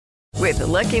With the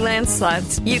Lucky Land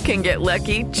Slots, you can get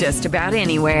lucky just about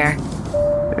anywhere.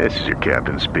 This is your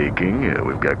captain speaking.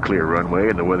 We've got clear runway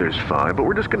and the weather's fine, but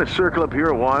we're just going to circle up here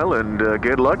a while and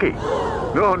get lucky.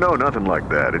 No, nothing like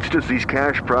that. It's just these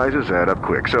cash prizes add up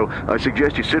quick. So I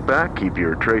suggest you sit back, keep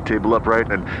your tray table upright,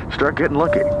 and start getting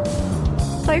lucky.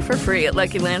 Play for free at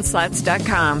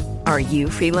LuckyLandSlots.com. Are you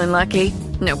feeling lucky?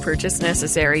 No purchase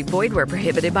necessary. Void where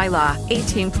prohibited by law.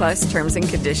 18+ terms and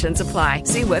conditions apply.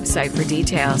 See website for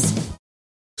details.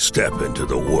 Step into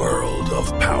the world of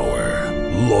power,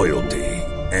 loyalty,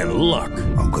 and luck.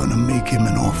 I'm gonna make him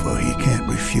an offer he can't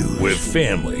refuse. With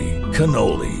family,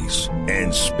 cannolis,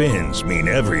 and spins mean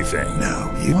everything.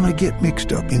 Now, you wanna get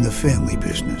mixed up in the family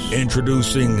business.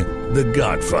 Introducing The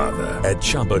Godfather at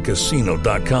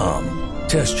ChumbaCasino.com.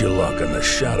 Test your luck in the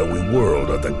shadowy world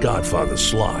of The Godfather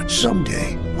slot.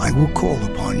 Someday, I will call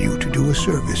upon you to do a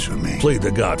service for me. Play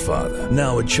The Godfather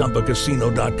now at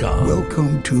ChumbaCasino.com.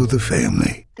 Welcome to the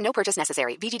family. No purchase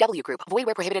necessary. VGW Group. Void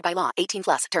where prohibited by law.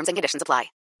 18+. Terms and conditions apply.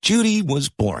 Judy was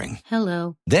boring.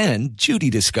 Hello. Then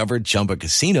Judy discovered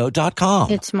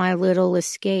ChumbaCasino.com. It's my little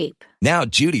escape. Now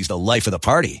Judy's the life of the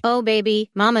party. Oh,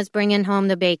 baby, mama's bringing home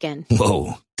the bacon.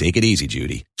 Whoa, take it easy,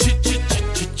 Judy.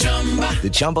 The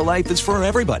Chumba life is for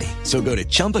everybody. So go to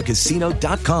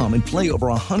ChumbaCasino.com and play over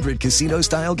 100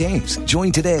 casino-style games.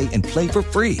 Join today and play for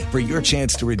free for your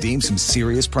chance to redeem some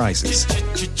serious prizes.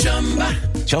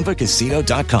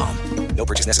 ChumbaCasino.com. No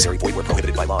purchase necessary. Void where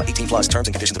prohibited by law. 18+ terms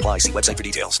and conditions apply. See website for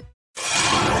details.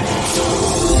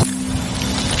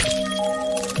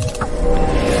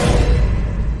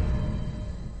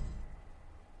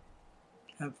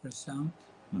 Have for sound.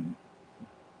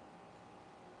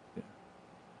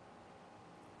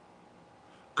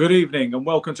 Good evening and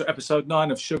welcome to episode 9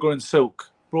 of Sugar and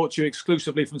Silk, brought to you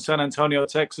exclusively from San Antonio,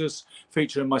 Texas,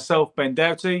 featuring myself, Ben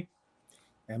Doughty.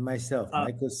 And myself,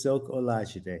 Michael Silk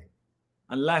Olajide.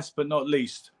 And last but not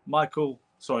least, Mike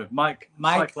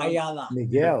Ayala.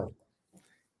 Miguel.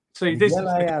 See, Miguel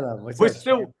Ayala.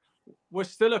 We're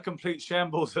still a complete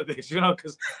shambles at this,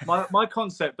 because my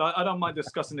concept, I don't mind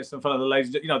discussing this in front of the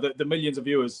ladies, the millions of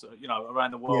viewers,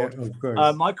 around the world. Yeah, of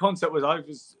course. My concept was I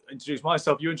was introduce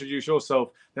myself, you introduce yourself,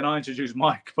 then I introduce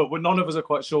Mike, but none of us are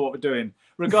quite sure what we're doing.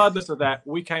 Regardless of that,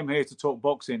 we came here to talk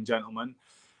boxing, gentlemen.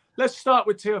 Let's start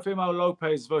with Teofimo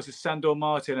Lopez versus Sandor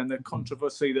Martin and the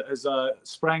controversy that has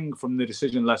sprang from the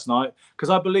decision last night, because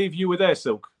I believe you were there,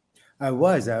 Silk. I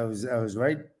was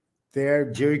right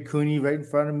there, Jerry Cooney right in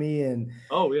front of me, and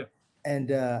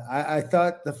I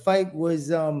thought the fight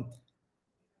was I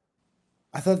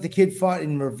thought the kid fought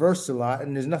in reverse a lot,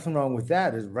 and there's nothing wrong with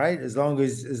that, right? As long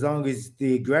as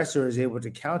the aggressor is able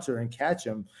to counter and catch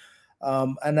him.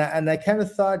 And I kind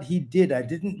of thought he did. I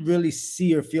didn't really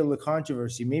see or feel the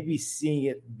controversy. Maybe seeing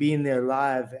it, being there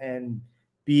live, and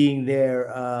being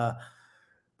there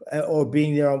or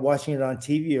being there and watching it on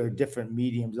TV are different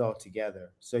mediums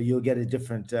altogether. So you'll get a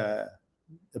different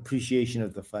appreciation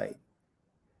of the fight.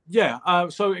 Yeah.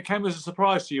 So it came as a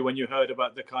surprise to you when you heard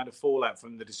about the kind of fallout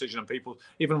from the decision, and people,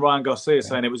 even Ryan Garcia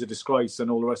saying it was a disgrace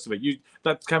and all the rest of it.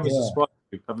 That came as a surprise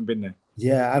to you, having been there.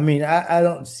 Yeah. I mean, I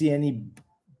don't see any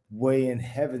way in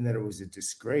heaven that it was a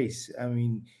disgrace. I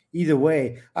mean, either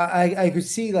way, I could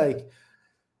see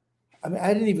I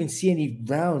didn't even see any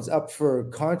rounds up for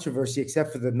controversy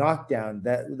except for the knockdown.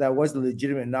 That was a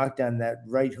legitimate knockdown. That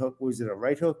right hook, was it a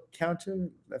right hook counter?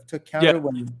 Left hook counter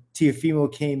when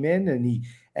Teofimo came in and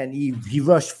he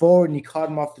rushed forward and he caught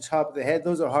him off the top of the head.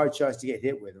 Those are hard shots to get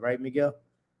hit with, right, Miguel?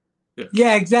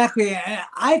 Yeah, exactly.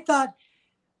 I thought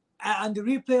on the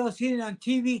replay I was seeing it on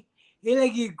TV,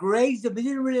 he grazed him. It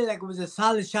didn't really it was a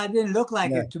solid shot. It didn't look like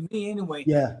it to me anyway.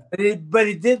 Yeah. But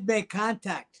it did make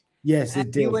contact. Yes, it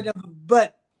did.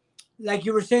 But like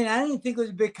you were saying, I didn't think it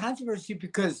was a big controversy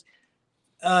because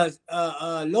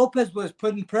Lopez was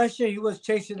putting pressure. He was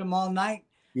chasing him all night,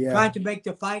 trying to make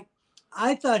the fight.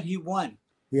 I thought he won.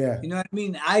 Yeah. You know what I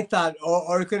mean? I thought,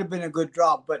 or it could have been a good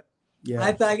draw. But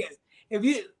I thought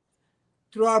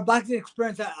through our boxing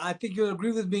experience, I think you'll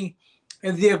agree with me.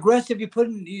 If the aggressive,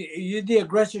 you're the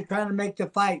aggressor trying to make the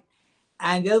fight,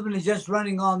 and the other one is just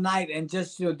running all night and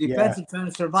just defensive trying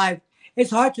to survive, it's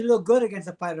hard to look good against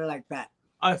a fighter like that.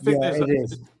 I think there's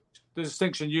the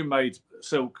distinction you made,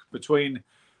 Silk, between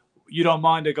you don't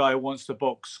mind a guy who wants to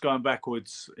box going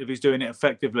backwards if he's doing it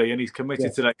effectively and he's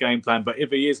committed to that game plan. But if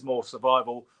he is more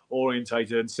survival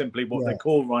orientated and simply what they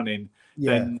call running,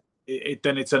 then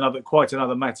it's quite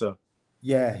another matter.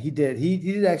 Yeah, he did. He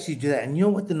did actually do that. And you know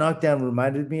what the knockdown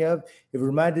reminded me of? It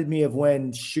reminded me of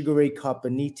when Sugar Ray caught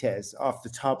Benitez off the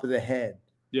top of the head.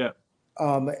 Yeah.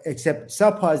 Except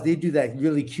southpaws, they do that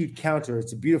really cute counter.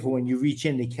 It's beautiful when you reach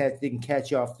in, they can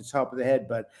catch you off the top of the head.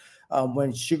 But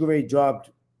when Sugar Ray dropped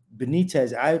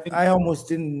Benitez, I almost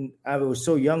didn't. I was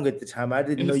so young at the time. I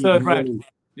didn't know you could really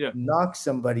knock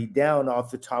somebody down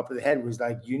off the top of the head. It was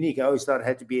like unique. I always thought it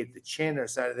had to be at the chin or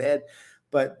side of the head,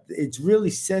 but it's really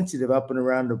sensitive up and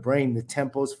around the brain, the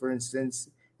temples, for instance,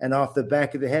 and off the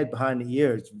back of the head behind the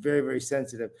ear. It's very, very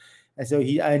sensitive. And so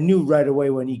I knew right away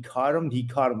when he caught him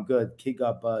good. Kid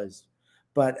got buzzed.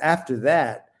 But after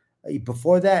that,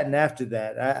 before that and after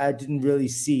that, I didn't really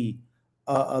see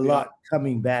a lot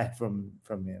coming back from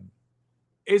him.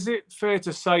 Is it fair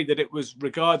to say that it was,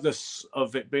 regardless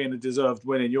of it being a deserved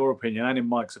win, in your opinion and in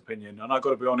Mike's opinion, and I've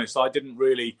got to be honest, I didn't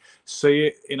really see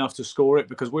it enough to score it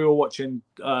because we were watching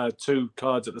two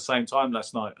cards at the same time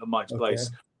last night at Mike's place.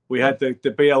 We had the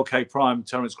BLK Prime,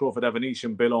 Terence Crawford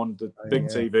Avenetian bill on the big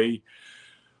TV.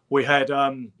 We had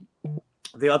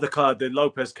the other card, the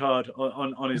Lopez card,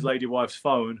 on his lady wife's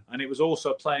phone, and it was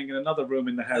also playing in another room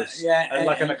in the house,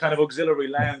 like in a kind of auxiliary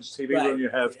lounge TV room you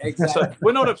have. Exactly. So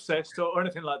we're not obsessed or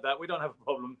anything like that. We don't have a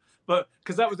problem. But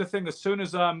because that was the thing, as soon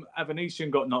as Avenetian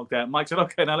got knocked out, Mike said,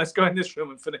 "Okay, now let's go in this room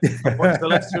and finish watch the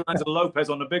last 2 rounds of Lopez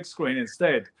on the big screen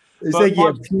instead." It's like you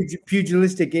have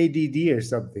pugilistic ADD or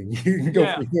something. You can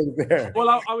go there. Well,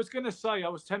 I was going to say, I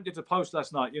was tempted to post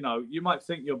last night. You know, you might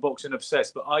think you're boxing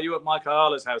obsessed, but are you at Mike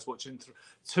Ayala's house watching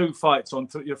two fights on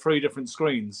your 3 different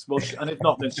screens? Well, and if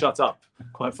not, then shut up,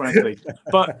 quite frankly.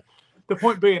 But the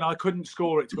point being, I couldn't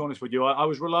score it, to be honest with you. I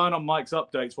was relying on Mike's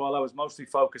updates while I was mostly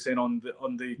focusing on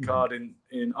the card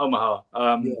in Omaha.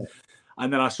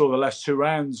 And then I saw the last 2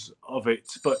 rounds of it.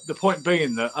 But the point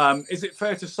being that, is it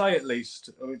fair to say at least,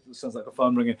 it sounds like a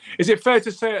phone ringing, is it fair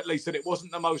to say at least that it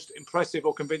wasn't the most impressive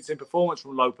or convincing performance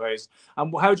from Lopez?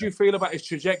 And how do you feel about his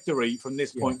trajectory from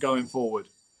this point going forward?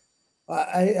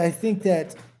 I think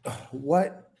that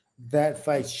what that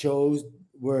fight shows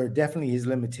were definitely his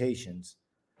limitations.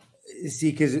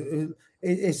 See, because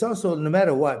it's also, no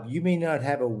matter what, you may not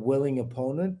have a willing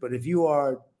opponent, but if you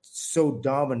are so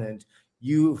dominant,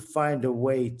 you find a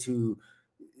way to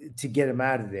get him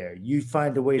out of there. You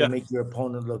find a way to make your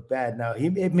opponent look bad. Now,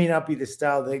 it may not be the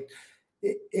style that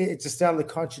it's a style that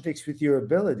contradicts with your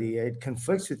ability. It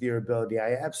conflicts with your ability.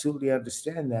 I absolutely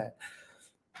understand that.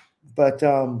 But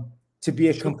to be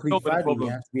a complete fighter, you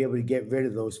have to be able to get rid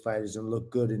of those fighters and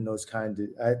look good in those kind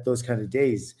of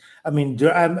days. I mean,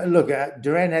 look,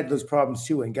 Duran had those problems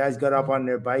too. When guys got up on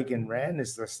their bike and ran,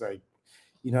 it's just like,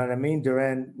 you know what I mean?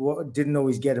 Duran didn't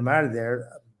always get him out of there,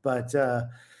 but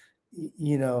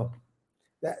you know,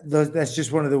 that's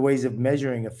just one of the ways of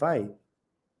measuring a fight.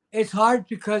 It's hard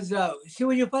because see,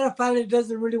 when you fight a fighter that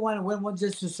doesn't really want to win one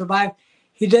just to survive,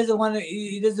 he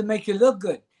doesn't make you look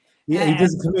good. Yeah, he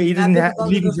doesn't leave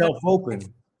himself open.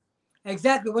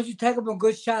 Exactly. Once you take him a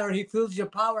good shot or he feels your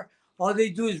power, all they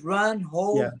do is run,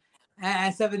 hold,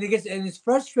 and stuff, and it's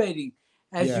frustrating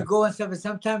as you go and stuff. And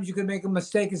sometimes you can make a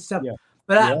mistake and stuff. Yeah.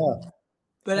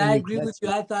 But I agree with you.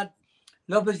 I thought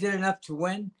Lopez did enough to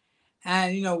win,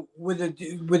 and you know, with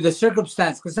the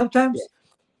circumstance, because sometimes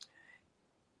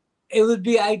it would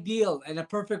be ideal in a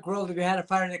perfect world if you had a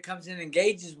fighter that comes in and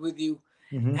engages with you,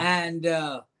 and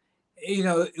you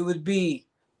know, it would be.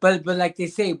 But like they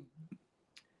say,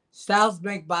 styles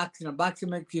make boxing, and boxing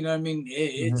makes, you know what I mean.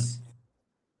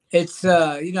 It's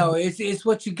you know, it's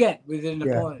what you get with an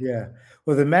opponent. Yeah.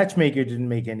 Well, the matchmaker didn't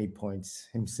make any points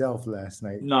himself last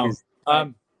night. No.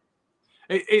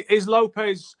 Is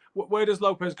Lopez? Where does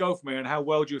Lopez go for me, and how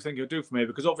well do you think he'll do for me?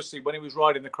 Because obviously, when he was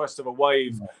riding the crest of a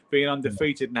wave, being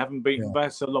undefeated and having beaten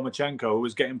Vasily Lomachenko, who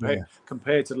was getting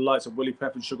compared to the likes of Willie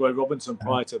Pep and Sugar Ray Robinson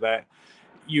prior to that,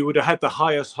 you would have had the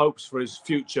highest hopes for his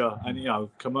future, and you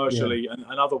know, commercially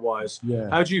and otherwise.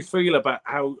 How do you feel about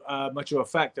how much of a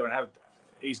factor and how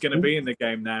he's going to be in the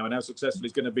game now, and how successful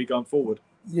he's going to be going forward?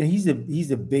 Yeah, he's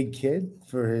a big kid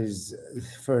for his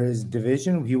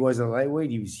division. He was a lightweight.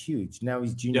 He was huge. Now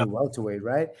he's junior welterweight,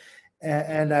 right?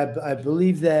 And I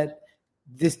believe that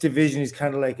this division is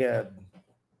kind of like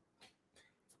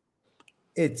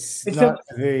it's not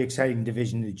a very exciting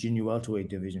division, the junior welterweight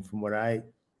division, from what I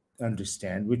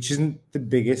understand, which isn't the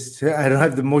biggest. I don't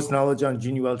have the most knowledge on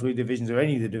junior welterweight divisions or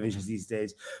any of the divisions these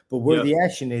days, but where the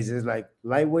action is like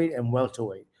lightweight and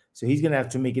welterweight. So he's going to have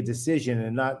to make a decision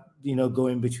and not, you know, go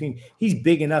in between. He's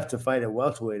big enough to fight at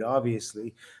welterweight,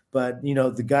 obviously, but you know,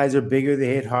 the guys are bigger,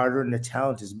 they hit harder, and the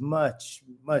talent is much,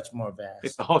 much more vast.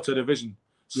 It's a hotter division.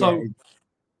 So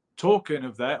talking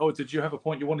of that, or did you have a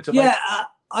point you wanted to make? Yeah,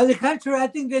 on the contrary, I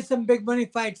think there's some big money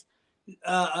fights.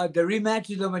 The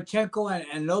rematch of Lomachenko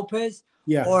and Lopez,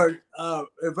 or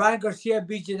if Ryan Garcia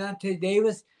beats Genante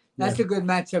Davis, That's a good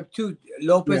matchup too.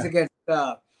 Lopez against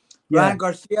Ryan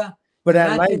Garcia. But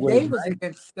at lightweight, Davis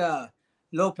against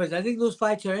Lopez. I think those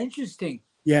fights are interesting.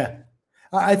 Yeah,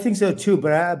 I think so too.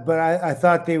 But I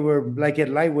thought they were like at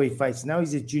lightweight fights. Now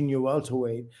he's at junior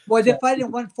welterweight. Well, they're fighting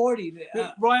 140.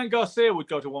 Ryan Garcia would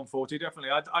go to 140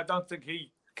 definitely. I don't think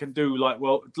he can do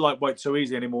lightweight so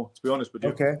easy anymore. To be honest with you.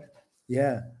 Okay.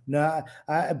 Yeah. No,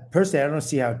 I personally I don't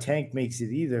see how Tank makes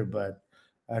it either. But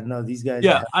I don't know, these guys.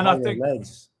 Yeah, and I think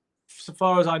legs. So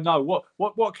far as I know,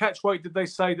 what catch weight did they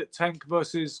say that Tank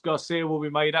versus Garcia will be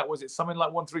made at? Was it something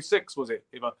like 136? Was it?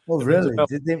 Oh, really?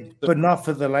 Did they, but not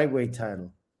for the lightweight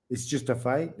title. It's just a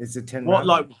fight. It's a 10.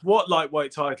 What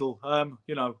lightweight title?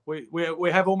 You know,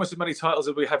 we have almost as many titles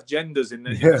as we have genders in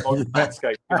the modern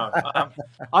landscape. You know,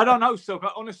 I don't know. So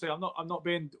honestly, I'm not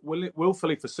being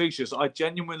willfully facetious. I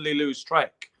genuinely lose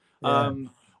track. Yeah.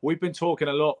 We've been talking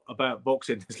a lot about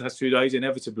boxing these last few days,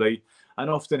 inevitably. And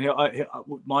often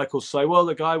Michael say, well,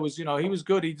 the guy was, he was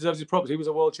good. He deserves his props. He was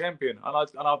a world champion. And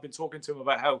I've been talking to him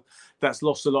about how that's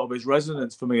lost a lot of its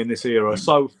resonance for me in this era.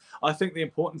 So I think the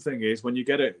important thing is when you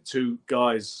get it to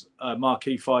guys,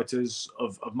 marquee fighters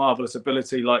of marvelous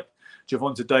ability like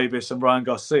Gervonta Davis and Ryan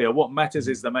Garcia, what matters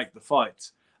is they make the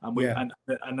fight.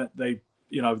 And they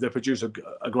they produce a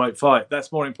great fight.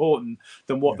 That's more important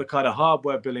than what the kind of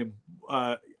hardware billing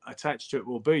attached to it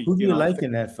will be. Who do you like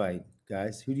in that fight,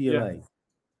 guys? Who do you like?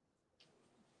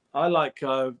 I like.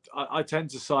 I tend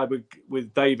to side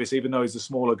with Davis, even though he's the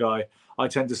smaller guy. I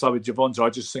tend to side with Gervonta. I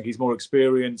just think he's more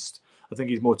experienced. I think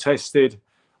he's more tested.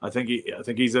 I think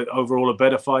he's overall a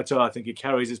better fighter. I think he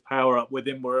carries his power up with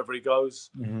him wherever he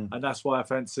goes, and that's why I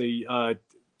fancy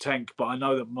Tank. But I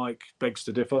know that Mike begs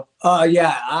to differ.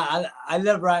 I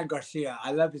love Ryan Garcia.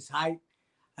 I love his height.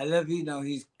 I love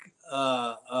he's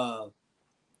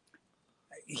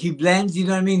he blends. You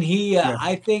know what I mean?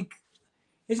 I think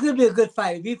it's going to be a good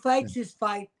fight. If he fights his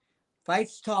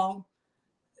fights tall,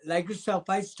 like yourself,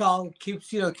 fights tall, keeps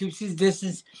his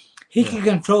distance, he can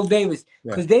control Davis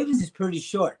because Davis is pretty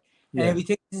short, and if he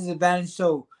takes his advantage,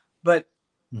 but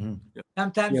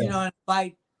sometimes in a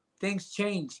fight things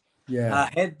change.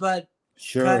 Headbutt.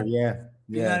 Sure. Cut, you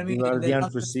know what I mean? The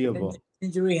unforeseeable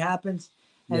injury happens,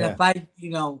 and the fight,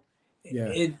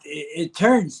 it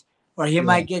turns, or he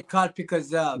might get caught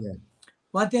because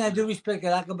one thing I do respect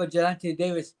about Gervonta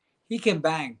Davis, he can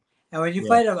bang. And when you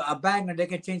fight a banger, they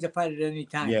can change the fight at any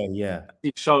time.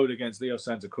 He showed against Leo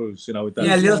Santa Cruz, with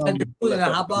that. Leo Santa Cruz. And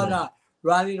how about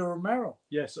Riley Romero?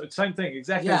 Yes, same thing,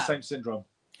 exactly the same syndrome.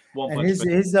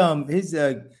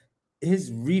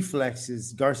 His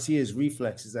reflexes, Garcia's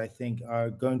reflexes, I think, are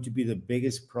going to be the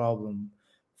biggest problem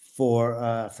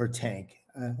for Tank.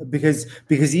 Because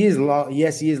he is long.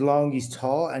 Yes, he is long. He's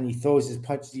tall, and he throws his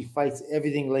punches. He fights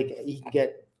everything like he can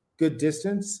get good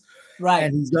distance. Right,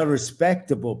 and he's got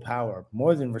respectable power,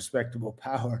 more than respectable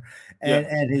power,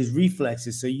 and his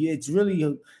reflexes. So it's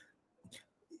really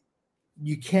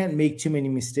you can't make too many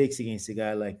mistakes against a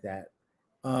guy like that.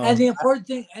 And the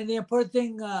important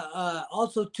thing,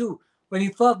 also too, when he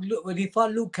fought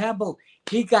Luke Campbell,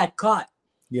 he got caught.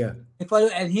 Yeah,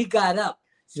 and he got up.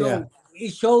 So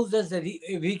it shows us that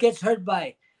if he gets hurt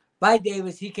by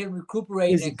Davis, he can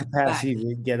recuperate and capacity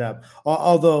to get up.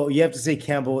 Although you have to say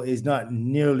Campbell is not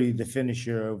nearly the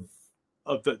finisher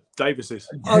of the Davis's.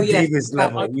 Davis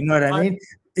level. You know what I mean?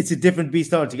 It's a different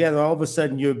beast altogether. All of a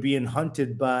sudden, you're being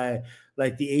hunted by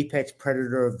like the apex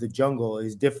predator of the jungle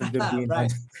is different than being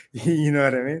hunted. You know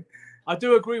what I mean? I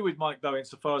do agree with Mike, though,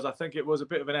 insofar as I think it was a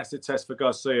bit of an acid test for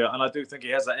Garcia, and I do think he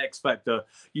has that X factor.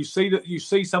 You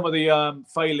see some of the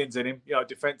failings in him,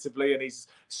 defensively, and he's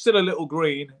still a little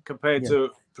green compared to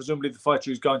presumably the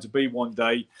fighter he's going to be one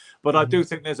day. But I do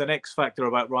think there's an X factor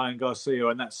about Ryan Garcia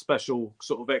and that special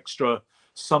sort of extra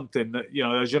something that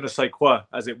je ne sais quoi,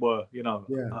 as it were,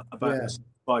 about this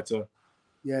fighter.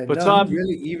 Yeah, but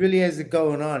he really has it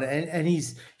going on, and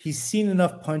he's seen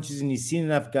enough punches and he's seen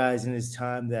enough guys in his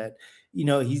time that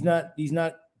he's not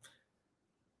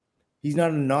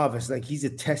a novice. Like he's a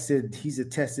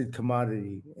tested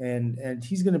commodity, and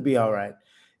he's going to be all right.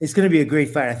 It's going to be a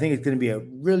great fight. I think it's going to be a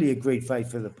great fight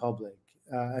for the public.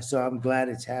 So I'm glad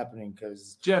it's happening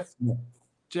because Jeff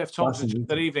Thompson,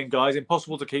 good evening, guys.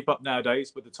 Impossible to keep up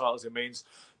nowadays with the titles. It means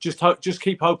just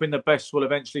keep hoping the best will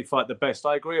eventually fight the best.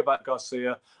 I agree about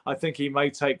Garcia. I think he may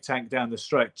take Tank down the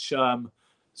stretch.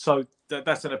 So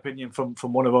that's an opinion from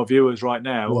one of our viewers right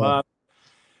now. Yeah.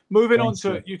 Moving on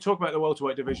to you talk about the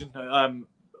welterweight division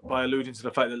by alluding to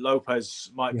the fact that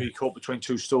Lopez might be caught between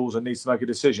two stools and needs to make a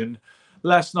decision.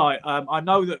 Last night, I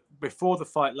know that before the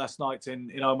fight last night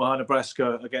in Omaha,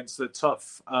 Nebraska, against the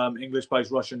tough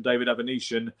English-based Russian David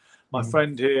Avanesyan, my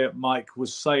friend here, Mike,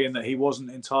 was saying that he wasn't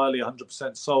entirely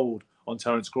 100% sold on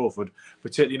Terence Crawford,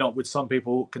 particularly not with some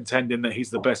people contending that he's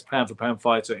the best pound-for-pound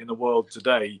fighter in the world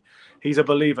today. He's a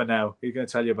believer now. He's going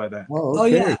to tell you about that. Oh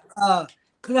yeah,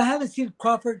 because I haven't seen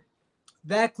Crawford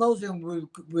that close and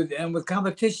with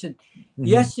competition.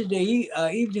 Yesterday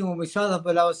evening when we saw them,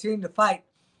 but I was seeing the fight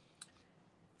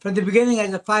from the beginning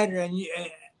as a fighter, and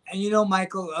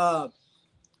Michael,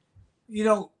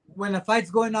 when the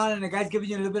fight's going on and the guy's giving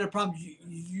you a little bit of problems,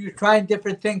 you're trying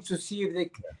different things to see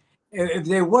if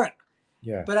they work.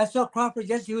 Yeah. But I saw Crawford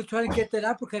yesterday. He was trying to get that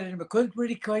uppercut in, but couldn't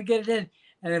really quite get it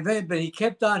in. But he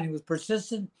kept on. He was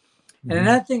persistent. And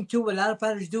another thing too, what a lot of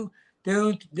fighters do, they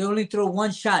only throw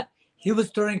one shot. He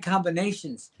was throwing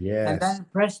combinations. Yes. And that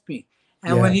impressed me.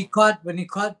 And when he caught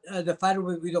the fighter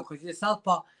with because he's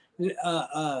southpaw.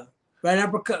 Right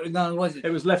uppercut. No, it wasn't. It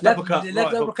was left uppercut.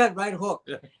 Left uppercut, right hook.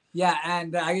 Yeah,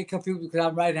 and I get confused because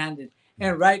I'm right-handed.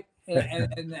 And right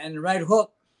and right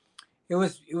hook, it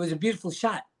was a beautiful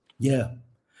shot. Yeah.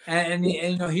 And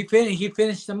he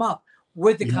finished them up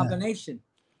with the combination.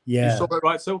 Yeah. You saw that,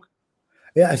 right, Silk?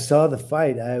 Yeah, I saw the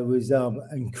fight. I was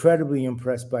incredibly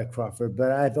impressed by Crawford,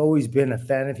 but I've always been a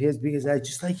fan of his because I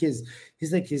just like his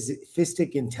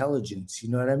fistic intelligence. You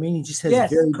know what I mean? He just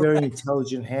has very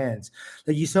intelligent hands.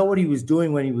 Like you saw what he was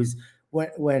doing when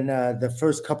the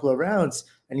first couple of rounds,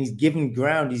 and he's giving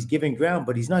ground,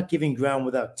 but he's not giving ground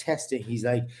without testing.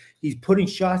 He's putting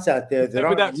shots out there that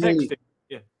aren't without really texting.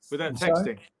 Yeah, without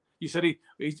texting. You said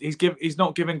he's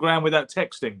not giving ground without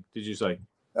texting. Did you say?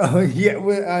 Oh yeah,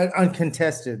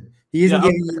 uncontested. He isn't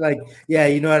giving you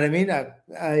you know what I mean.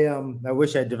 I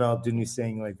wish I developed a new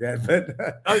saying like that,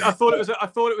 but I thought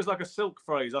it was like a Silk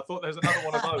phrase. I thought there was another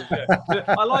one of those.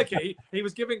 Yeah, I like it. He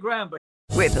was giving ground, but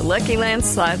with the Lucky Land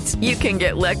Slots, you can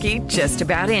get lucky just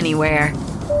about anywhere.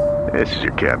 This is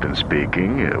your captain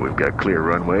speaking. We've got clear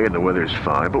runway and the weather's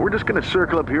fine, but we're just going to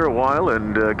circle up here a while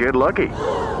and get lucky.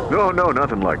 No,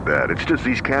 nothing like that. It's just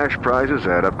these cash prizes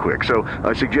add up quick. So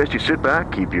I suggest you sit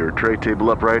back, keep your tray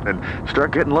table upright, and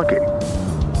start getting lucky.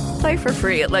 Play for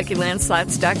free at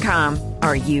LuckyLandSlots.com.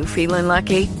 Are you feeling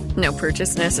lucky? No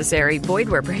purchase necessary. Void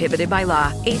where prohibited by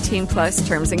law. 18+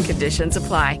 terms and conditions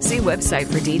apply. See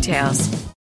website for details.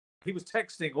 He was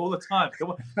texting all the time.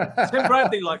 Tim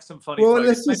Bradley likes some funny. Well,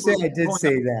 let's just say I did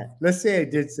say that. Let's say I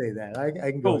did say that. I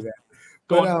can go with that.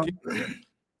 But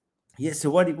yeah.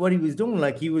 So what he was doing,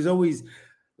 like he was always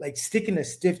like sticking a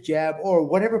stiff jab or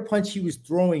whatever punch he was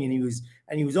throwing, and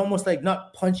he was almost like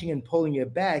not punching and pulling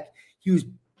it back. He was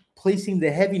placing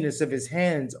the heaviness of his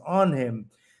hands on him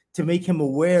to make him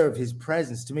aware of his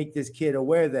presence, to make this kid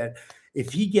aware that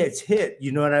if he gets hit,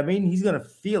 you know what I mean, he's gonna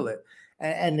feel it.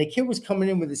 And the kid was coming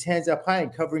in with his hands up high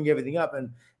and covering everything up,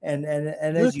 and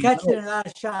he was catching a lot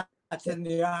of shots in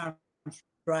the arms.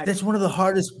 Right. That's one of the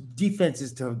hardest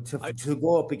defenses to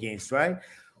go up against, right?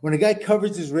 When a guy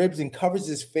covers his ribs and covers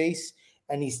his face,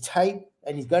 and he's tight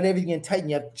and he's got everything in tight, and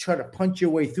you have to try to punch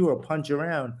your way through or punch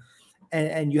around,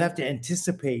 and you have to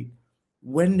anticipate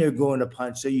when they're going to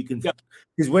punch so you can,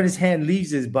 because when his hand leaves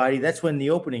his body, that's when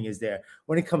the opening is there.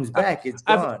 When it comes back, it's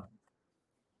gone.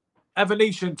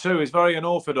 Avanesyan too is very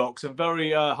unorthodox and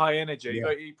very high energy.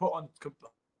 Yeah. He put on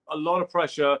a lot of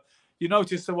pressure. You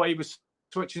notice the way he was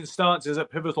switching stances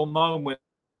at pivotal moments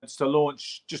to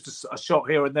launch just a shot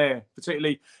here and there.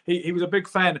 Particularly, he was a big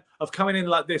fan of coming in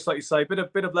like this, like you say, bit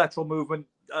of lateral movement,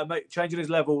 changing his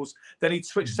levels. Then he'd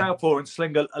switch southpaw and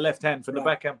sling a left hand from the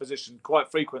backhand position quite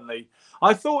frequently.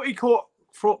 I thought he caught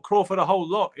Crawford a whole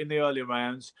lot in the early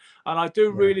rounds, and I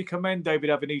do really commend David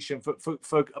Avanesyan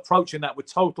for approaching that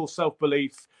with total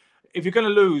self-belief. If you're going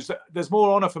to lose, there's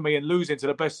more honor for me in losing to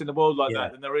the best in the world like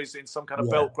that than there is in some kind of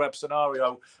belt grab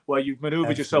scenario where you've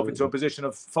maneuvered yourself into a position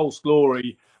of false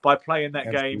glory by playing that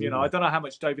game. You know, I don't know how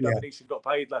much David Avanesyan got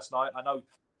paid last night. I know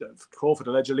Crawford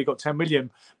allegedly got 10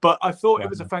 million, but I thought it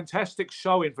was a fantastic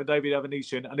showing for David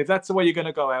Avanesyan, and if that's the way you're going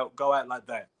to go out like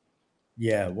that.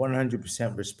 Yeah,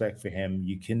 100% respect for him.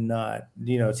 You cannot,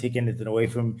 take anything away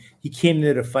from him. He came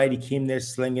there to fight. He came there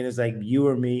slinging. It's like you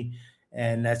or me,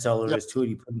 and that's all there is to it.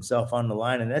 He put himself on the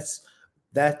line, and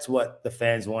that's what the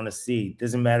fans want to see.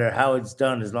 Doesn't matter how it's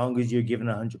done, as long as you're giving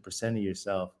 100% of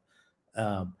yourself.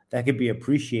 That could be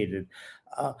appreciated.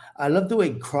 I love the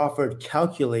way Crawford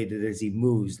calculated as he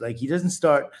moves. Like he doesn't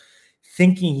start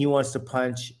thinking he wants to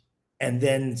punch and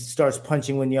then starts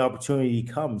punching when the opportunity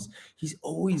comes. He's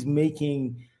always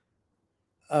making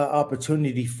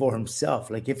opportunity for himself.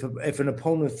 Like if an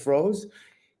opponent throws,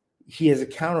 he has a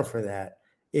counter for that.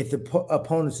 if the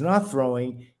opponent's not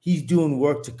throwing, he's doing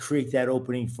work to create that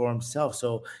opening for himself.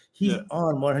 So he's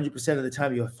on 100% of the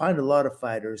time. You'll find a lot of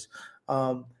fighters,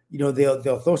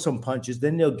 they'll throw some punches,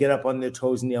 then they'll get up on their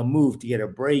toes and they'll move to get a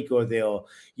break, or they'll,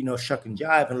 shuck and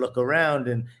jive and look around.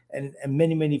 And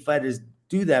many, many fighters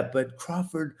do that. But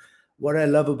Crawford, what I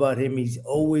love about him, he's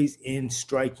always in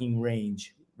striking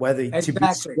range, whether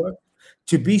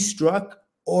to be struck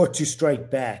or to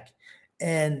strike back.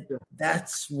 And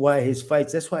that's why his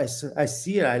fights, that's why I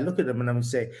see it. I look at him and I'm going to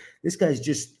say, this guy's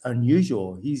just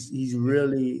unusual. He's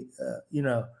really,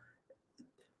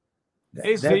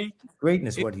 is he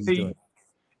greatness what he's doing.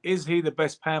 Is he the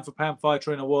best pound for pound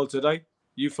fighter in the world today?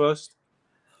 You first.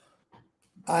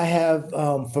 I have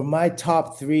for my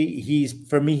top three, he's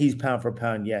pound for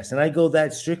pound, yes. And I go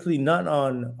that strictly not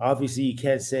on, obviously you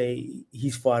can't say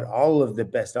he's fought all of the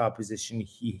best opposition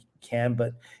he can,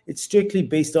 but it's strictly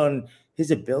based on his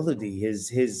ability,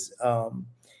 his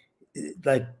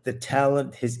like the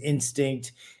talent, his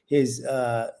instinct, his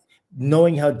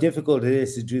knowing how difficult it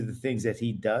is to do the things that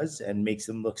he does and makes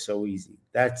them look so easy.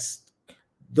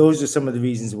 Those are some of the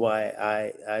reasons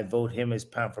why I vote him as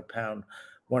pound for pound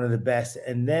one of the best.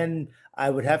 And then I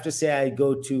would have to say I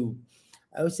would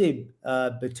say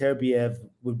Beterbiev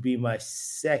would be my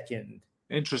second.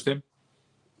 Interesting.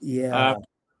 Yeah.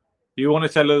 You want to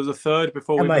tell us the third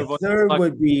before we move on? My third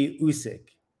would be Usyk.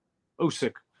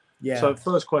 Usyk. Yeah. So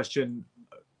first question,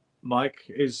 Mike,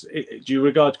 do you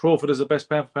regard Crawford as the best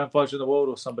pound for pound fighter in the world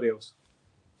or somebody else?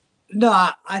 No,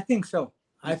 I think so.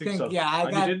 I think so. Yeah.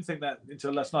 You didn't think that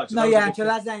until last night? So until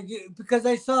last night, because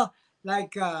I saw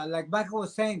like Michael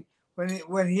was saying,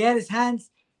 when he had his hands,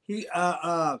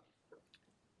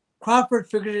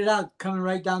 Crawford figured it out coming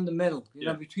right down the middle,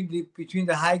 between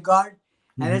the high guard,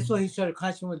 and that's why he started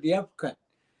catching with the uppercut.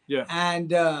 Yeah.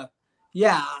 And I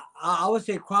would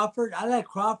say Crawford. I like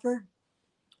Crawford.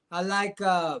 I like.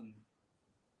 I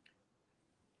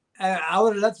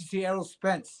would have loved to see Errol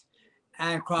Spence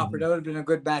and Crawford. That would have been a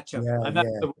good matchup. Yeah, and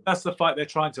that's the fight they're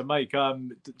trying to make.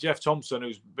 Jeff Thompson,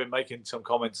 who's been making some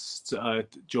comments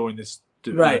during this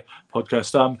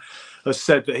podcast, has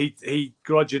said that he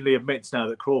grudgingly admits now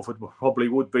that Crawford probably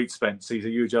would beat Spence. He's a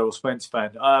huge Errol Spence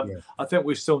fan. I think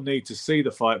we still need to see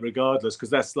the fight regardless, because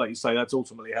that's, like you say, that's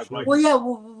ultimately how great. Well, yeah.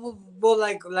 Well,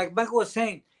 like Michael was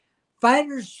saying,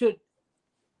 fighters should.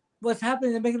 What's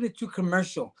happening? They're making it too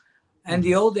commercial. And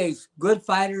the old days, good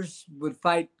fighters would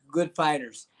fight good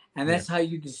fighters, and that's how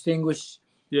you distinguish.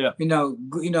 Yeah.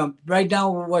 Right now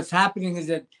what's happening is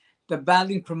that the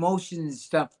battling promotions and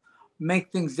stuff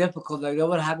make things difficult. Like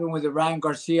what happened with the Ryan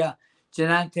Garcia,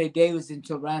 Janante Davis,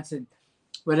 until Ranson,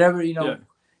 whatever.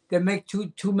 They make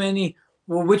too many.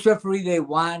 Well, which referee they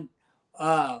want?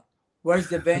 Where's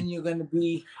the venue going to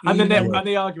be? And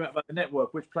the argument about the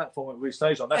network, which platform we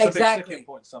stage on. That's a big sticking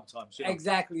point sometimes.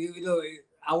 Exactly.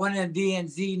 I want it on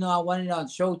DNZ. I want it on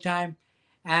Showtime.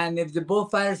 And if the both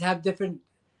fighters have different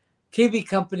TV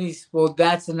companies, well,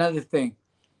 that's another thing.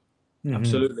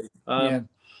 Absolutely.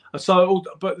 So,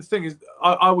 but the thing is,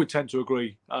 I would tend to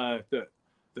agree that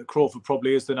Crawford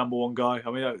probably is the number one guy. I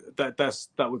mean,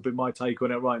 that would be my take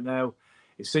on it right now.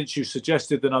 Since you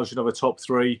suggested the notion of a top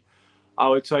three, I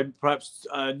would say perhaps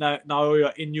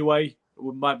Naoya Inoue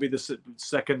might be the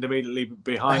second immediately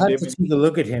behind him. I have to take a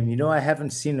look at him. I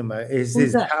haven't seen him.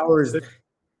 His power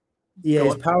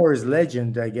is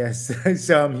legend, I guess.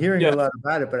 So I'm hearing a lot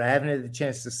about it, but I haven't had the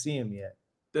chance to see him yet.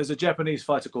 There's a Japanese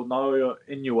fighter called Naoya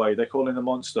Inoue. They call him the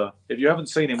Monster. If you haven't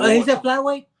seen him, he's a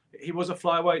flyweight. He was a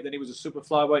flyweight, then he was a super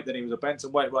flyweight, then he was a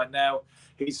bantamweight. Right now,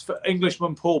 he's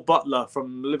Englishman Paul Butler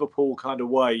from Liverpool kind of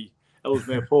way.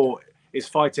 Ellesmere Port is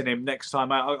fighting him next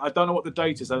time out. I don't know what the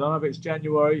date is. I don't know if it's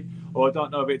January or I don't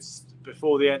know if it's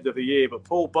before the end of the year. But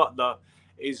Paul Butler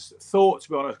is thought to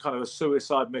be on a kind of a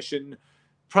suicide mission,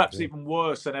 perhaps even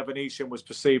worse than Evanesian was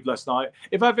perceived last night.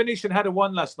 If Evanesian had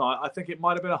won last night, I think it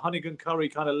might have been a Hunnigan-Curry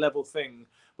kind of level thing.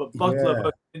 But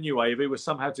Butler, anyway, if he was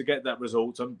somehow to get that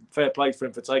result, and fair play for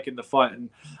him for taking the fight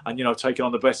and taking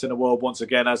on the best in the world once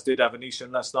again, as did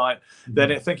Evanesian last night,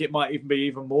 then I think it might even be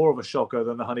even more of a shocker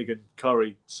than the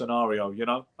Hunnigan-Curry scenario.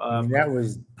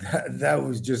 That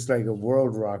was just like a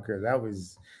world rocker. That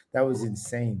was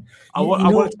insane. I want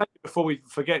to tell you before we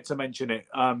forget to mention it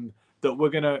that we're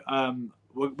going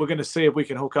to see if we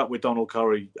can hook up with Donald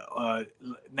Curry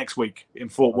next week in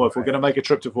Fort Worth. We're going to make a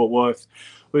trip to Fort Worth.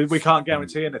 We can't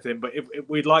guarantee anything, but if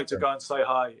we'd like to go and say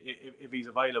hi if he's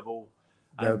available.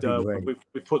 And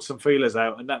we put some feelers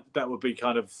out, and that would be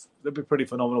that'd be pretty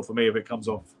phenomenal for me if it comes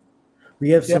off. We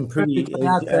have some pretty.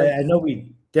 I know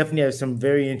we definitely have some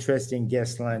very interesting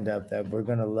guests lined up that we're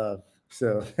going to love.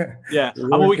 So yeah,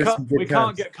 I mean, we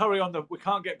can't get Curry on the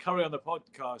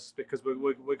podcast because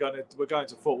we're going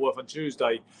to Fort Worth on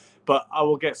Tuesday, but I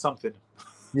will get something.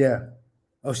 Yeah.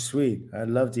 Oh, sweet. I'd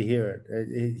love to hear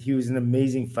it. He was an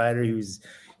amazing fighter. He was,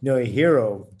 a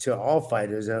hero to all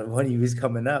fighters when he was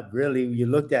coming up. Really, you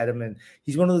looked at him, and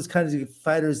he's one of those kinds of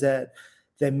fighters that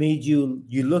made you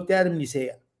looked at him and you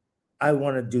say, I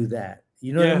want to do that.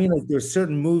 You know what I mean? Like there's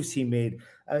certain moves he made.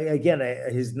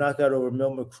 His knockout over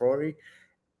Mil McCrory.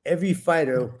 Every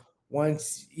fighter,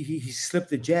 once he slipped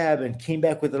the jab and came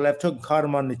back with the left hook and caught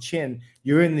him on the chin,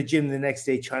 you're in the gym the next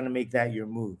day trying to make that your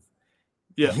move.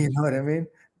 Yeah. You know what I mean?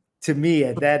 To me,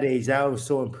 at that age, I was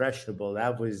so impressionable.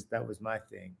 That was my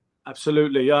thing.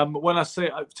 Absolutely. When I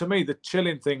say, to me, the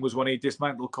chilling thing was when he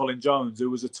dismantled Colin Jones, who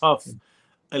was a tough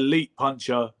elite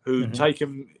puncher who'd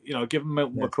taken, given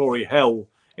McCrory hell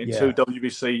in 2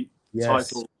 WBC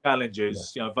title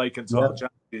challenges, vacant title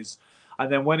challenges.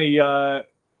 And then when he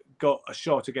got a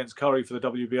shot against Curry for the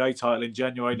WBA title in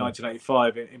January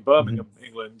 1985 in Birmingham,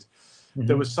 England,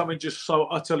 there was something just so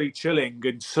utterly chilling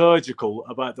and surgical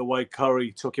about the way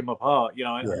Curry took him apart,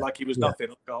 like he was nothing,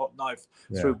 like a hot knife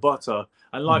through butter.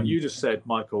 And like you just said,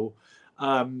 Michael,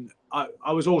 I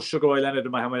was all Sugar Ray Leonard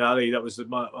and Muhammad Ali. That was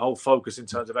my whole focus in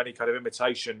terms of any kind of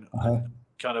imitation and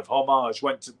kind of homage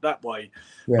went that way.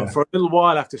 Yeah. But for a little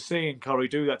while after seeing Curry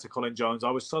do that to Colin Jones, I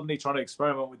was suddenly trying to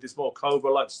experiment with this more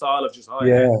Cobra-like style of just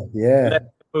left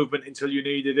movement until you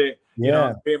needed it,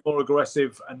 being more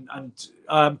aggressive and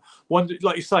one,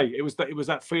 like you say, it was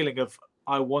that feeling of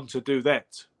I want to do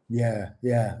that. Yeah,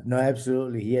 no,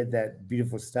 absolutely. He had that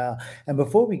beautiful style. And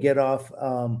before we get off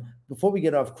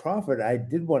Crawford, I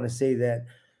did want to say that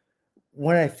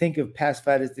when I think of past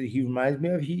fighters that he reminds me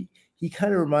of, he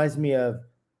kind of reminds me of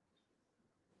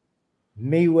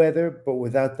Mayweather, but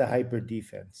without the hyper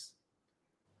defense.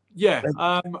 Yeah,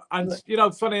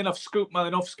 and funny enough, Scoop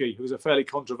Malinowski, who was a fairly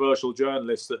controversial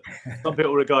journalist that some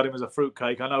people regard him as a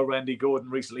fruitcake. I know Randy Gordon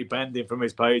recently banned him from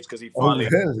his page because he finally.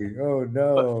 Oh, really? Oh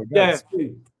no!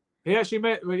 He actually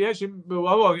met.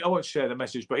 Well, I won't share the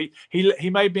message, but he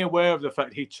made me aware of the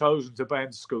fact he'd chosen to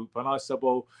ban Scoop, and I said,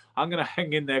 "Well, I'm going to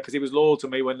hang in there because he was loyal to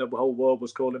me when the whole world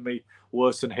was calling me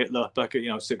worse than Hitler back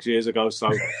at 6 years ago." So,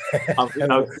 wait,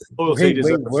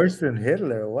 worse than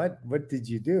Hitler? What did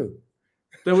you do?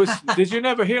 Did you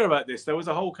never hear about this? There was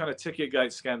a whole kind of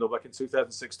Ticketgate scandal back in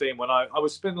 2016 when I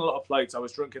was spinning a lot of plates. I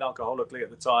was drinking alcoholically at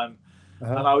the time.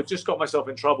 And I just got myself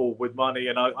in trouble with money,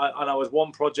 and I was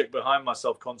one project behind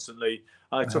myself constantly.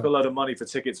 I took a lot of money for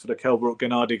tickets for the Kell Brook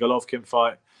Gennady Golovkin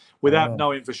fight without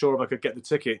knowing for sure if I could get the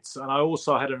tickets. And I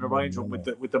also had an arrangement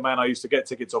with the man I used to get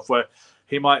tickets off where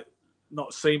he might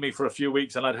not see me for a few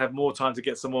weeks and I'd have more time to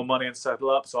get some more money and settle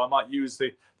up. So I might use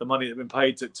the money that had been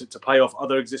paid to pay off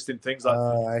other existing things like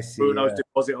Bruno's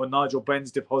deposit or Nigel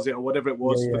Benn's deposit or whatever it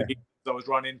was for the gigs I was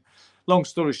running. Long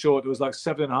story short, there was like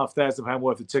 £7,500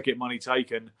 worth of ticket money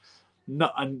taken.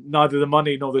 And neither the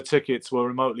money nor the tickets were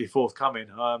remotely forthcoming.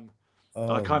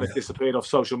 I kind of disappeared off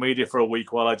social media for a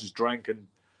week while I just drank and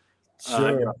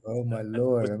oh my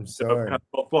Lord, I'm sorry. Kind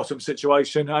of bottom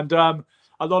situation. And a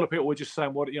lot of people were just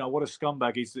saying, what a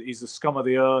scumbag. He's the scum of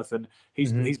the earth. And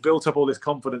he's built up all this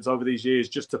confidence over these years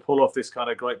just to pull off this kind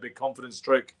of great big confidence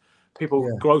trick.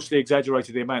 People grossly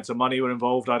exaggerated the amounts of money were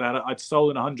involved. I'd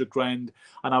stolen $100,000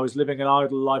 and I was living an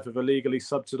idle life of illegally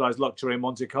subsidized luxury in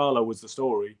Monte Carlo was the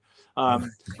story. So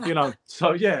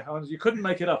you couldn't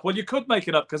make it up. Well, you could make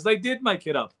it up because they did make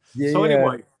it up.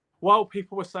 Anyway, while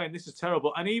people were saying this is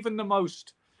terrible, and even the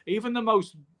most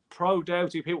pro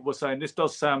Doughty people were saying this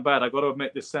does sound bad. I got to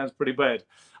admit this sounds pretty bad.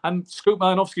 And Scoop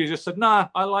Malinowski just said, "Nah,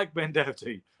 I like Ben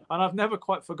Doughty." And I've never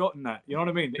quite forgotten that. You know what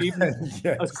I mean? Even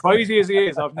as crazy as he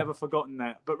is, I've never forgotten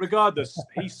that. But regardless,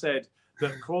 he said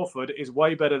that Crawford is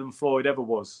way better than Floyd ever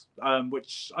was,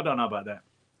 which I don't know about that.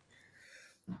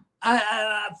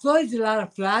 Floyd's a lot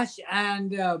of flash,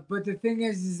 and but the thing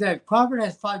is that Crawford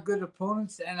has fought good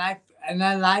opponents, and I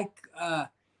like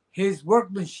his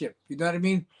workmanship. You know what I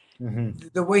mean? Mm-hmm.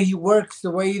 The way he works,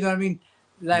 the way, you know what I mean?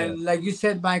 Like you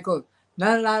said, Michael,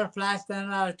 not a lot of flash, not a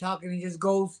lot of talking. He just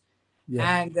goes.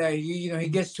 Yeah. And he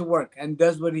gets to work and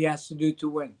does what he has to do to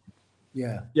win.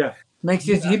 Yeah. Yeah.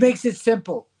 He makes it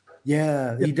simple.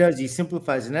 Yeah, he does. He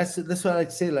simplifies. And that's what I like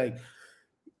to say. Like,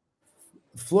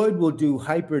 Floyd will do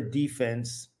hyper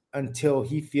defense until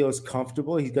he feels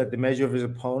comfortable. He's got the measure of his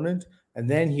opponent, and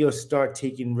then he'll start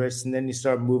taking risks, and then he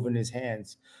start moving his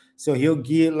hands. So he'll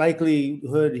give away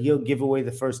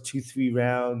the first 2-3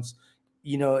 rounds.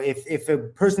 If a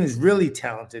person is really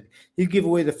talented, he'll give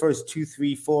away the first 2,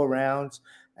 3, 4 rounds,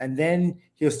 and then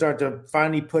he'll start to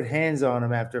finally put hands on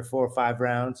him after 4 or 5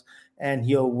 rounds. and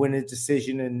he'll win a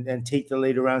decision and take the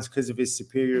later rounds because of his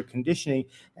superior conditioning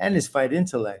and his fight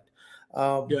intellect.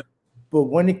 But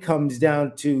when it comes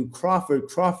down to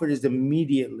Crawford is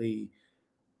immediately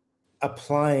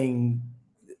applying,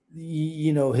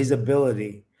 his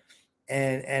ability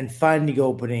and finding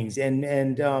openings,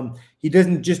 and he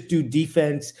doesn't just do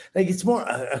defense. Like, it's more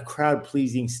a crowd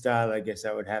pleasing style, I guess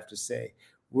I would have to say.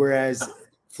 Whereas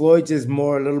Floyd's is a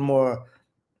little more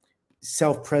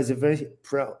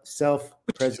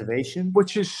self-preservation,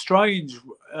 which is strange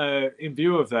in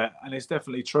view of that, and it's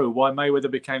definitely true why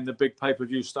Mayweather became the big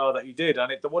pay-per-view star that he did.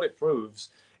 And what it proves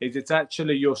is it's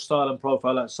actually your style and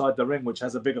profile outside the ring which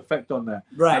has a big effect on that,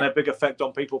 and a big effect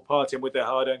on people partying with their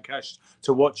hard-earned cash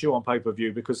to watch you on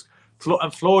pay-per-view. Because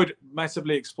Floyd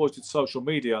massively exploited social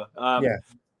media.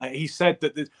 He said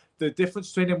that the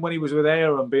difference between him when he was with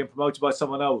Ayala and being promoted by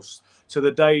someone else to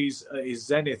the days at his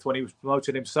zenith when he was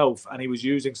promoting himself and he was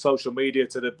using social media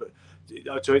to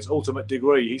its ultimate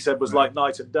degree, he said was like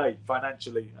night and day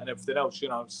financially and everything else,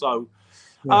 So,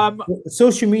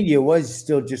 social media was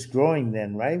still just growing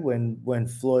then, right? When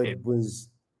Floyd was,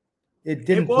 it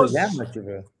didn't play that much of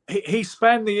a. He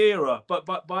spanned the era, but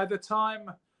by the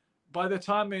time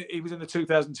he was in the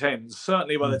 2010s,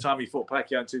 certainly by the time he fought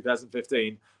Pacquiao in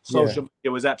 2015, social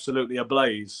media was absolutely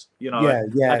ablaze.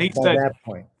 And he said, that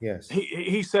point, yes.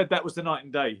 He said that was the night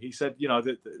and day. He said,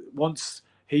 that once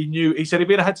he knew, he said if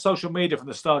he'd had social media from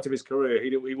the start of his career,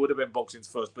 he would have been boxing's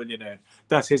first billionaire.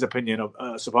 That's his opinion,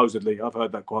 supposedly. I've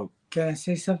heard that quote. Can I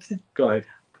say something? Go ahead.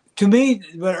 To me,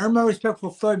 what earned my respect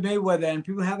for Floyd Mayweather, and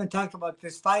people haven't talked about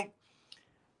this fight,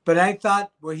 but I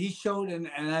thought what he showed, and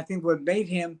I think what made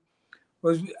him,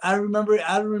 was I don't remember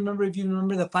if you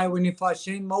remember the fight when he fought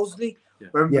Shane Mosley,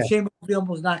 where Shane Mosley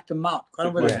almost knocked him out.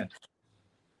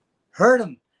 Hurt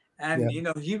him. And,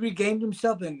 he regained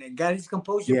himself and got his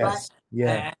composure back.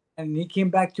 Yeah. And he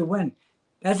came back to win.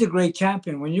 That's a great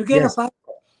champion. When you get a fight,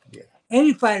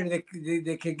 any fighter that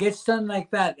could get stunned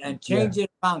like that and change it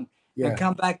around and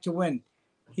come back to win,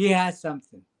 he has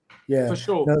something. Yeah. For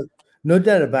sure. No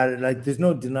doubt about it. Like, there's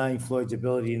no denying Floyd's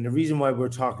ability. And the reason why we're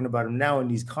talking about him now in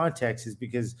these contexts is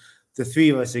because the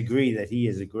three of us agree that he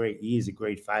is a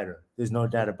great fighter. There's no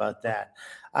doubt about that.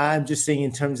 I'm just saying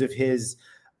in terms of his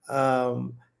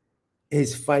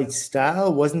fight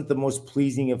style wasn't the most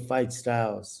pleasing of fight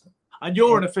styles. And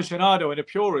you're an aficionado and a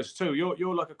purist too.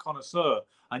 You're like a connoisseur,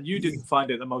 and you didn't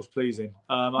find it the most pleasing.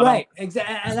 Right,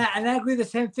 exactly. And I agree the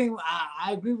same thing.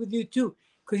 I agree with you too,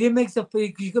 because you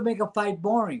could make a fight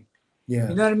boring. Yeah.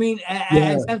 You know what I mean?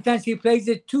 And sometimes he plays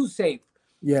it too safe.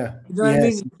 Yeah. You know what I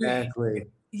mean? Exactly.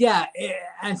 Yeah.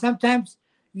 And sometimes,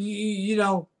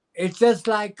 it's just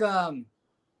like, I'm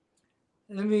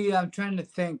trying to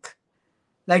think.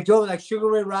 Like Sugar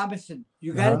Ray Robinson,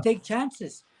 you got to take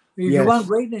chances. If you want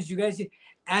greatness, you guys.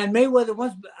 And Mayweather,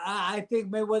 I think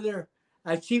Mayweather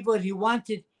achieved what he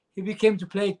wanted, he became to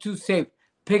play too safe,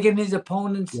 picking his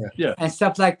opponents and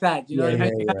stuff like that. You know what I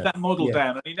mean? He had that model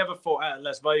down, and he never fought out in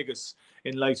Las Vegas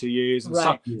in later years. And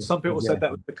some people said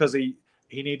that was because he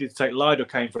needed to take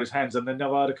lidocaine for his hands, and the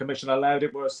Nevada Commission allowed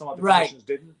it, whereas some other commissions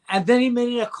didn't. And then he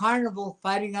made it a carnival,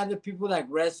 fighting other people like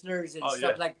wrestlers and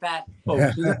stuff like that. You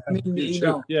know what I mean?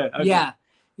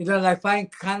 Like fighting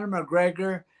Conor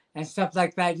McGregor and stuff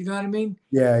like that. You know what I mean?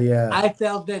 Yeah. I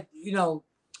felt that,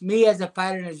 me as a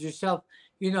fighter and as yourself,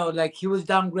 like he was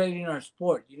downgrading our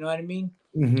sport. You know what I mean?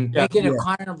 Mm-hmm. Make it a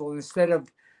carnival instead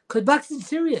of, because boxing's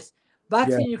serious.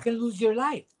 Boxing, you can lose your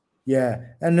life. Yeah,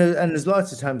 and there's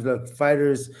lots of times, look,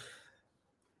 fighters,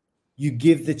 you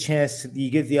give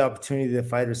the opportunity to the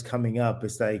fighters coming up.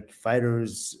 It's like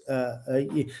fighters,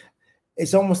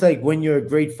 it's almost like when you're a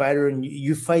great fighter and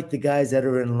you fight the guys that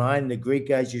are in line, the great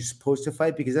guys you're supposed to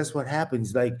fight, because that's what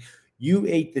happens. Like, you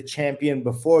ate the champion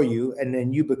before you, and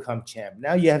then you become champ.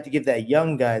 Now you have to give that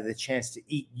young guy the chance to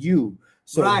eat you,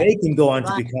 so they can go on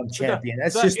to become champion.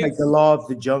 That's just like the law of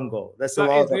the jungle. That's the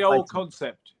law of the old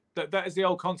concept. That is the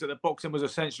old concept that boxing was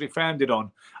essentially founded on,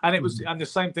 and it was, and the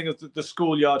same thing as the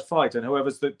schoolyard fight, and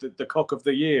whoever's the cock of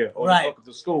the year or the cock of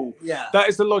the school. Yeah, that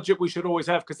is the logic we should always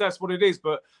have, because that's what it is.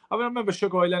 But I remember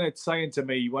Sugar Ray Leonard saying to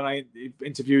me when I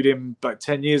interviewed him about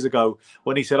 10 years ago,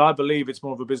 when he said, "I believe it's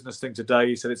more of a business thing today."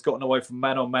 He said it's gotten away from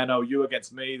mano, you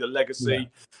against me, the legacy.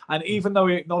 And even though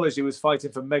he acknowledged he was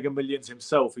fighting for mega millions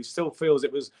himself, he still feels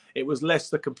it was less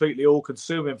the completely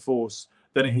all-consuming force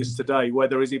than it is today, where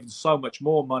there is even so much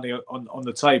more money on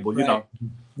the table, you know.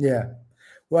 Yeah.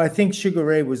 Well, I think Sugar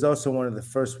Ray was also one of the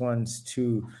first ones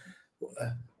to,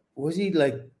 was he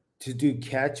like to do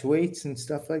catch weights and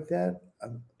stuff like that?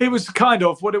 It was kind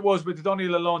of what it was with Donny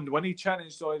Lalonde. When he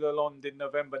challenged Donny Lalonde in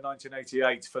November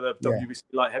 1988 for the WBC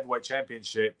Light Heavyweight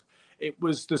Championship, it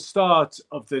was the start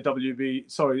of the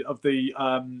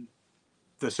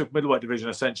the super middleweight division,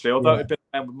 essentially, although it had been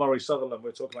around with Murray Sutherland, we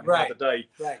were talking about him the other day.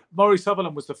 Right. Murray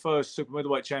Sutherland was the first super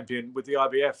middleweight champion with the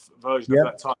IBF version of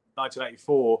that time,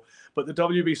 1984. But the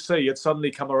WBC had suddenly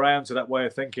come around to that way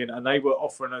of thinking, and they were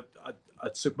offering a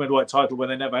super middleweight title when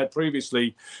they never had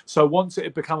previously. So once it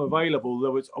had become available,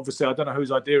 there was obviously, I don't know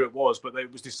whose idea it was, but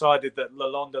it was decided that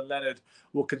Lalonde and Leonard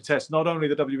will contest not only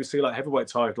the WBC light heavyweight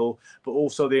title, but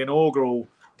also the inaugural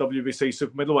WBC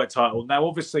super middleweight title. Now,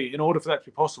 obviously, in order for that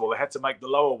to be possible, they had to make the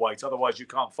lower weight. Otherwise, you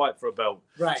can't fight for a belt.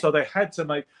 Right. So they had to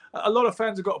make. A lot of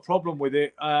fans have got a problem with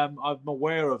it. I'm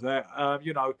aware of that.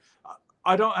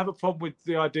 I don't have a problem with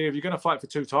the idea if you're going to fight for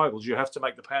two titles, you have to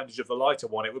make the poundage of the lighter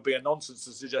one. It would be a nonsense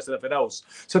to suggest anything else.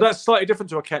 So that's slightly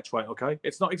different to a catchweight, okay?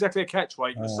 It's not exactly a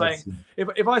catchweight. You're saying,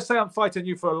 if I say I'm fighting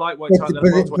you for a lightweight title...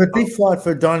 But they fought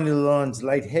for Donnie Lalonde's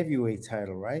light heavyweight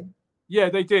title, right? Yeah,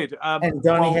 they did. And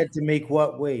Donnie had to make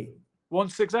what weight?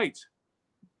 168.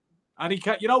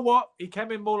 And you know what? He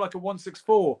came in more like a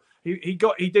 164.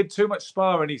 He did too much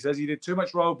sparring. He says he did too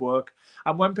much road work.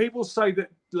 And when people say that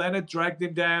Leonard dragged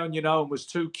him down, and was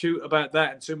too cute about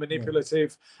that and too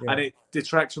manipulative, and it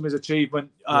detracts from his achievement.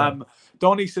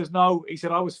 Donnie says no. He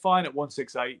said I was fine at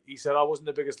 168. He said I wasn't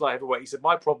the biggest light heavyweight. He said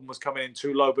my problem was coming in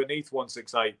too low beneath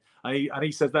 168, and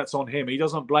he says that's on him. He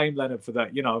doesn't blame Leonard for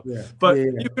that, But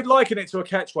you could liken it to a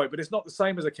catchweight, but it's not the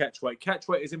same as a catchweight.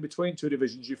 Catchweight is in between two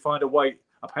divisions. You find a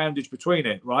poundage between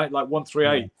it, right? Like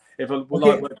 138. If a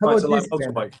lightweight fights a light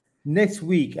welterweight. Next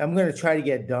week, I'm going to try to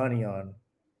get Donnie on.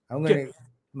 I'm going to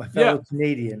my fellow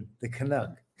Canadian, the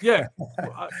Canuck. Yeah,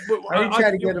 I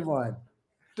try to get him on.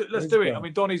 Let's do it. I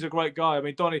mean, Donnie's a great guy. I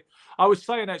mean, Donnie. I was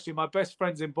saying actually, my best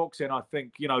friends in boxing. I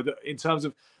think that in terms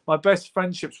of my best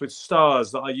friendships with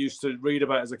stars that I used to read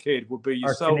about as a kid would be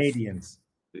yourself. Our Canadians.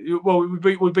 Well,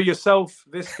 it would be yourself,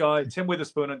 this guy, Tim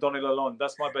Witherspoon, and Donnie Lalonde.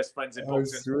 That's my best friends in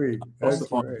boxing. Sweet. That's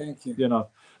great. Thank you.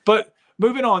 But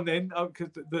moving on then,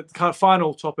 the kind of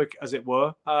final topic, as it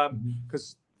were,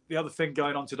 because the other thing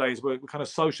going on today is we're kind of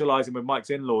socializing with Mike's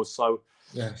in-laws. So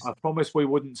I promised we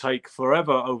wouldn't take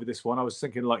forever over this one. I was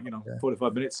thinking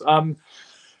 45 minutes.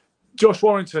 Josh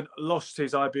Warrington lost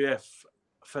his IBF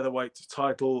featherweight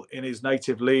title in his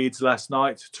native Leeds last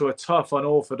night to a tough,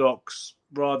 unorthodox,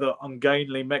 rather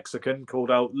ungainly Mexican called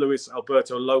Luis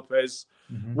Alberto Lopez.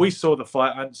 We saw the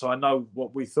fight, and so I know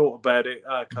what we thought about it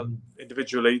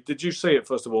individually. Did you see it,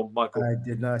 first of all, Michael? I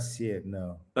did not see it,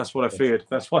 no. That's what I feared.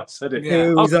 That's why I said it.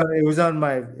 Yeah.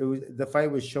 The fight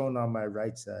was shown on my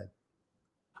right side.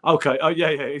 Okay. Oh, yeah.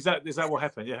 Is that what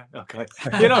happened? Yeah. Okay.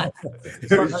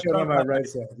 It was shown on my right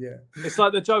side, yeah. It's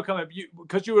like the joke I made,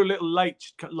 because you were a little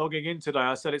late logging in today.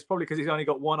 I said it's probably because he's only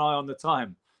got one eye on the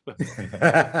time.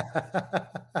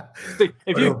 See,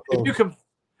 if you can...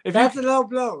 That's a low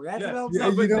blow. That's a low blow.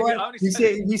 You know what?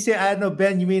 You say, I know,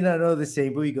 Ben, you may not know the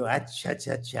same, but you go,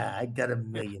 cha-cha-cha, I got a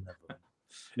million of them.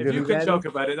 If you can joke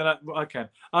about it, then I can.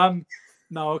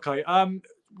 No, okay.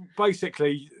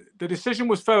 Basically, the decision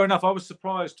was fair enough. I was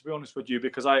surprised, to be honest with you,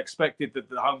 because I expected the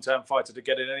hometown fighter to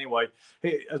get it anyway.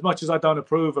 As much as I don't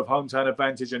approve of hometown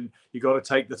advantage and you got to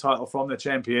take the title from the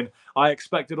champion, I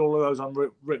expected all of those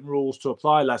unwritten rules to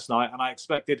apply last night, and I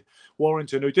expected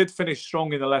Warrington, who did finish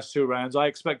strong in the last two rounds, I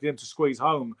expected him to squeeze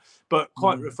home. But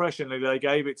quite refreshingly, they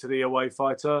gave it to the away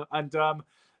fighter, and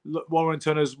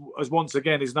Warrington as once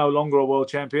again is no longer a world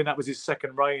champion. That was his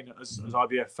second reign as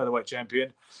IBF featherweight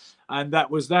champion. And that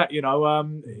was that,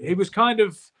 he was kind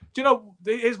of,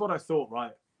 here's what I thought,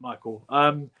 right, Michael?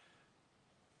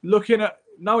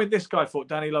 Knowing this guy fought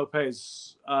Danny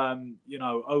Lopez,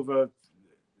 over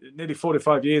nearly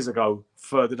 45 years ago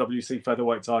for the WC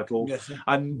featherweight title. Yes,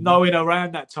 and knowing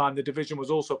around that time, the division was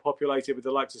also populated with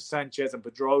the likes of Sanchez and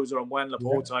Pedrosa and Juan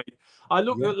Laporte. Yeah. I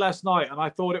looked at last night and I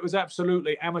thought it was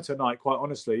absolutely amateur night, quite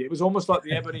honestly. It was almost like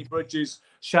the Ebony Bridges,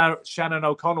 Shannon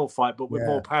O'Connell fight, but with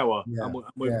more power. And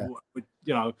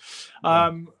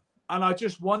and I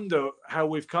just wonder how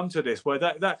we've come to this, where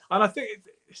that and I think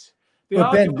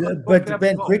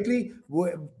Ben,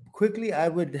 quickly, I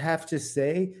would have to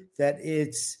say that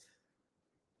it's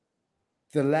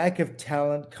the lack of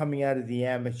talent coming out of the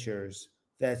amateurs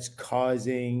that's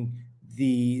causing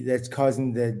the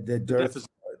dearth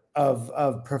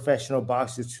of professional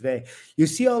boxers today. You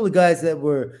see all the guys that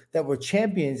were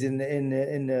champions in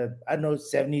the I don't know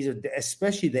 70s or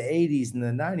especially the 80s and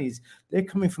the 90s. They're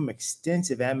coming from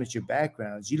extensive amateur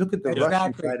backgrounds. You look at the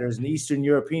Russian fighters and Eastern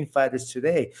European fighters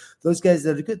today. Those guys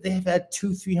that are good, they have had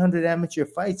 200-300 amateur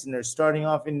fights, and they're starting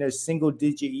off in their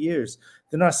single-digit years.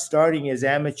 They're not starting as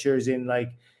amateurs in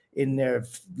their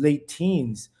late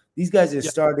teens. These guys are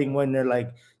starting when they're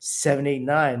like 7, 8,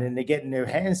 9, and they're getting their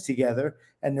hands together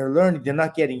and they're learning. They're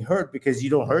not getting hurt because you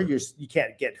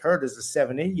can't get hurt as a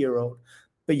 7-8-year-old,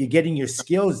 but you're getting your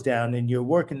skills down and you're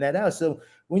working that out. So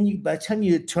by the time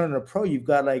you turn a pro, you've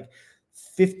got like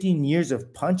 15 years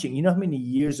of punching. You know how many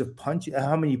years of punching,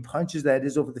 how many punches that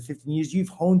is over the 15 years? You've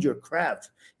honed your craft.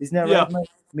 Isn't that right,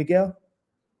 Miguel?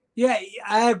 Yeah,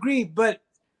 I agree. But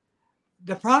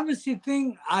the promising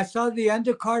thing, I saw the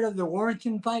undercard of the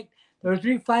Warrington fight. There were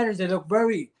 3 fighters that looked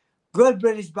very good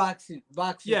British boxing.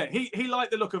 Yeah, he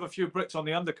liked the look of a few Brits on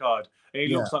the undercard. And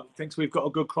he looks like thinks we've got a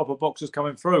good crop of boxers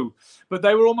coming through. But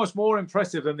they were almost more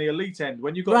impressive than the elite end.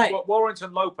 When you got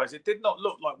Warrington Lopez, it did not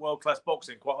look like world-class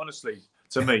boxing, quite honestly,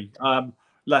 to me,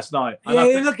 last night. And yeah,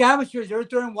 you look amateurs. They were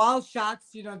throwing wild shots.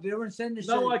 You know, they weren't sending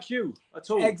no IQ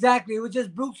at all. Exactly. It was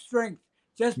just brute strength,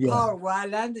 just power. Where I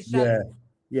landed the shot.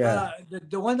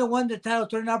 The one that won the title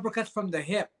throwing uppercuts from the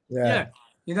hip. Yeah.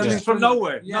 You know, from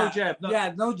nowhere. No jab.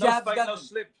 No jab. No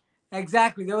slip.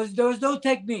 Exactly. There was no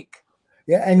technique.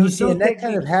 Yeah, and you see, and that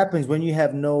kind of happens when you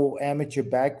have no amateur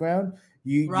background.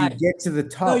 You get to the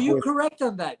top. No, you're correct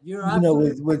on that. You're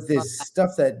with this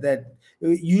stuff that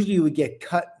usually would get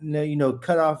cut,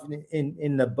 cut off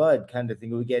in the bud kind of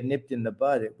thing. It would get nipped in the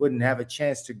bud. It wouldn't have a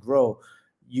chance to grow.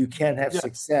 You can't have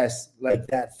success like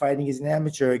that fighting as an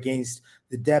amateur against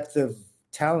the depth of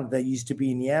talent that used to be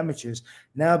in the amateurs.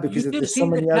 Now, because there's so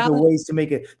many other ways to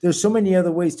make it. There's so many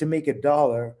other ways to make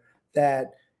 $1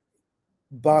 that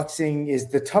boxing is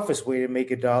the toughest way to make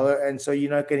 $1, and so you're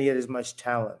not going to get as much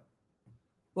talent.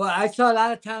 Well, I saw a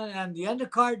lot of talent on the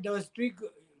undercard. There was three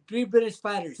British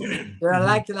fighters that I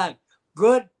liked a lot.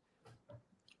 Good.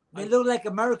 They looked like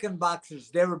American boxers.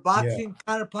 They were boxing,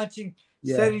 counter-punching,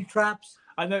 setting traps.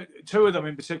 I know 2 of them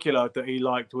in particular that he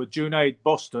liked were Junaid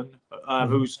Boston,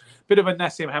 who's a bit of a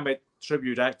Nassim Hamed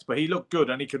tribute act, but he looked good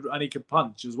and he could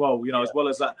punch as well. You know, as well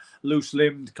as that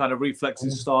loose-limbed kind of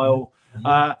reflexes style.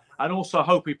 And also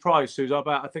Hopi Price, who's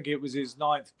I think it was his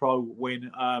 9th pro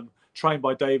win, trained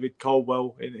by David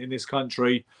Caldwell in this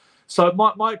country. So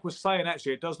Mike was saying,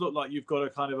 actually, it does look like you've got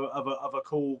a kind of a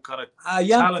cool kind of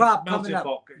young crop coming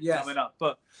up.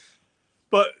 But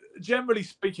generally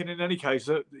speaking, in any case,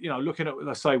 looking at,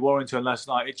 let's say, Warrington last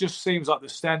night, it just seems like the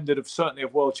standard of certainly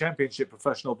of world championship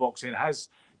professional boxing has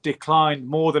declined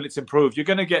more than it's improved. You're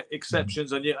going to get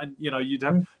exceptions, and you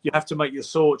have to make your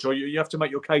sort, or you have to make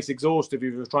your case exhaustive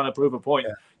if you're trying to prove a point.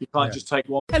 You can't just take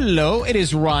one. Hello, it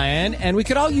is Ryan, and we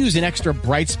could all use an extra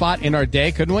bright spot in our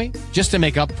day, couldn't we? Just to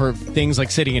make up for things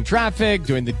like sitting in traffic,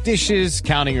 doing the dishes,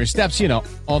 counting your steps,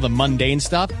 all the mundane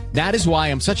stuff. That is why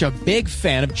I'm such a big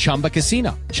fan of Chumba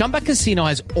Casino. Chumba Casino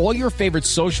has all your favorite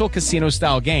social casino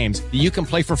style games that you can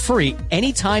play for free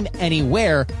anytime,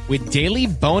 anywhere with daily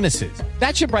bonuses.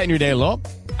 That should brighten your day a little.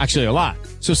 Actually, a lot.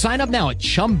 So sign up now at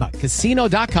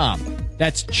ChumbaCasino.com.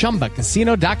 That's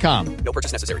ChumbaCasino.com. No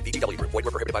purchase necessary. VGW Group. Void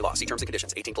where prohibited by law. See terms and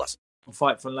conditions. 18+.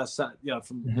 Fight from last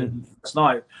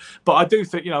night. But I do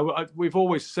think, we've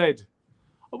always said,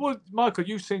 well, Michael,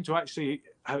 you seem to actually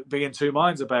be in 2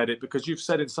 minds about it, because you've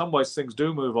said in some ways things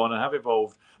do move on and have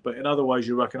evolved, but in other ways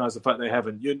you recognise the fact they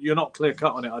haven't. You're not clear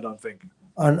cut on it, I don't think.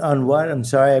 On what? I'm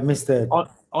sorry, I missed the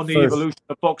on the evolution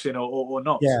of boxing or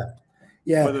not.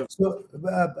 Yeah. So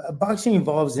boxing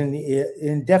evolves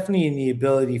definitely in the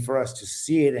ability for us to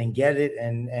see it and get it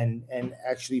and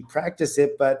actually practice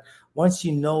it. But once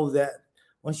you know that,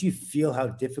 once you feel how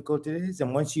difficult it is,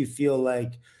 and once you feel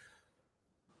like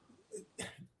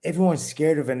everyone's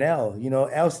scared of an L,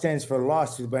 L stands for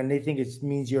loss, when they think it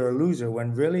means you're a loser,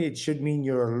 when really it should mean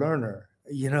you're a learner.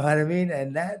 You know what I mean?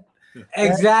 And that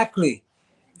exactly.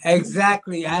 I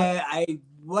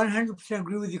 100%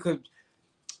 agree with you, because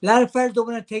a lot of fighters don't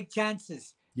want to take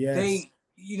chances. Yes.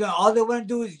 All they want to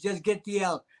do is just get the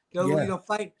L. They'll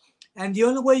fight. And the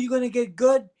only way you're going to get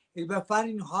good is by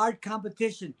fighting hard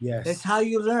competition. Yes. That's how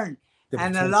you learn.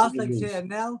 And a loss, like say,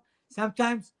 an L,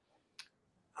 sometimes,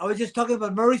 I was just talking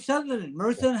about Murray Sutherland.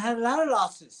 Murray Sutherland had a lot of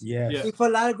losses. Yes. He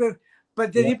fought a lot of great,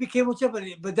 but then he became a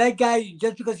champion. But that guy,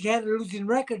 just because he had a losing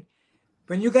record,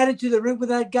 when you got into the ring with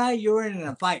that guy, you were in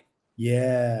a fight.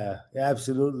 Yeah,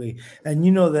 absolutely. And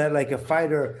you know that, like a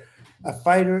fighter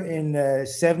in the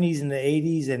 70s and the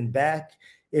 80s and back,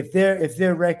 if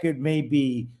their record may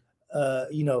be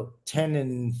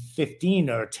 10-15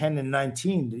 or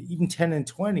 10-19, even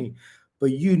 10-20, but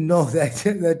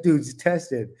that dude's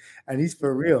tested and he's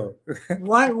for real.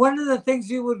 One of the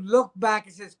things you would look back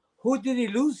and says, who did he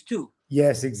lose to?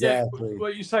 Yes, exactly.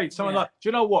 Well, you say someone like, do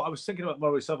you know what? I was thinking about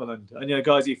Murray Sutherland, and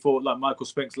guys he fought like Michael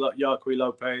Spinks, like Yaqui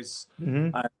Lopez,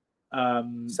 and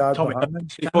Tommy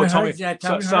Hearns. He fought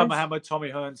Saad Muhammad, Tommy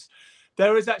Hearns.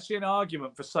 There is actually an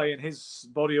argument for saying his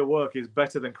body of work is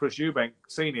better than Chris Eubank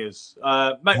Senior's.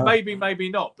 Maybe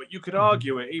not, but you could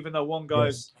argue it, even though one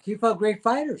guy's... He fought great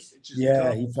fighters.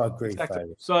 He fought great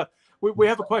fighters. So we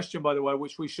have a question, by the way,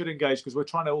 which we should engage, because we're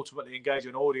trying to ultimately engage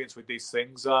an audience with these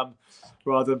things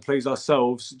rather than please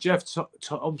ourselves. Jeff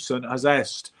Thompson has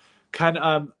asked, can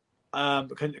I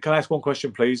ask one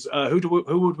question, please? Who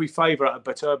would we favour out of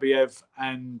Beterbiev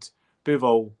and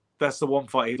Bivol? That's the one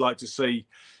fight he'd like to see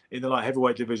in the light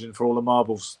heavyweight division for all the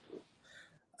marbles.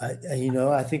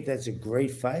 I think that's a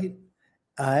great fight.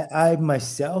 I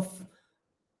myself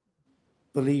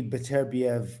believe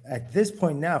Beterbiev at this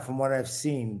point now, from what I've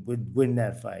seen, would win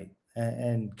that fight,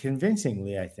 and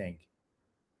convincingly, I think.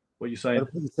 What are you saying?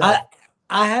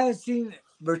 I haven't seen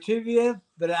Beterbiev,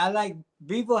 but I like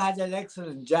Bivol has an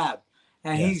excellent jab,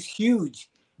 and he's huge.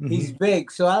 Mm-hmm. He's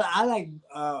big, so I like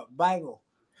Bivol.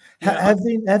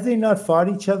 Have they not fought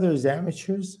each other as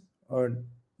amateurs? Or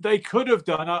they could have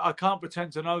done. I can't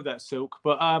pretend to know that, Silk,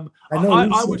 but I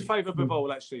would favour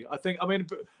Bivol, actually. Don't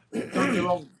get me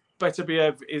wrong,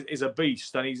 Beterbiev is a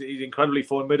beast, and he's incredibly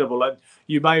formidable. And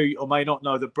you may or may not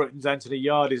know that Britain's Anthony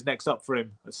Yard is next up for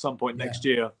him at some point next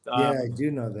year. I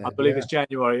do know that. I believe it's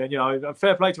January, and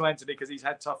fair play to Anthony, because he's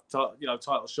had tough,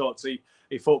 title shots.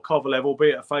 He fought Kovalev,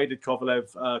 albeit a faded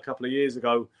Kovalev, a couple of years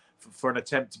ago for an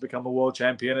attempt to become a world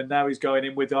champion, and now he's going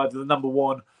in with either the number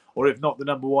one, or if not the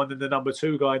number one, then the number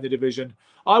two guy in the division.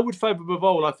 I would favour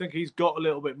Bivol. I think he's got a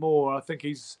little bit more.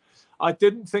 I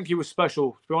didn't think he was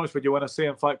special, to be honest with you, when I see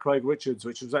him fight Craig Richards,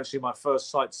 which was actually my first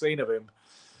sight seen of him.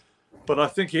 But I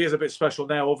think he is a bit special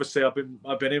now. Obviously, I've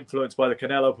been influenced by the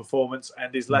Canelo performance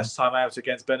and his last time out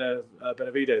against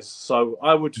Benavidez. So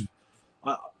I would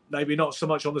maybe not so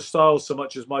much on the style, so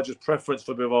much as my just preference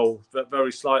for Bivol,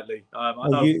 very slightly. I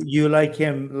know you like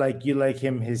him,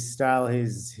 his style,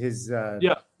 his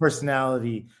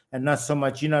personality, and not so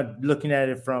much. You're not looking at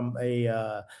it from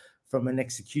an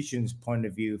execution's point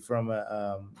of view, from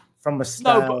a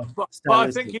style. No, but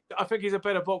I think he's a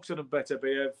better boxer than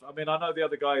Beterbiev. I mean, I know the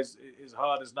other guy is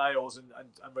hard as nails and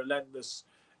relentless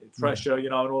pressure,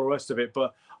 and all the rest of it.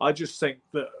 But I just think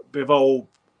that Bivol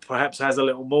perhaps has a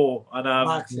little more, and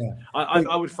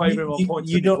I would favour him on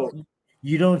points.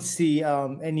 You don't see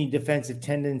any defensive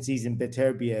tendencies in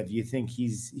Beterbiev. You think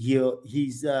he's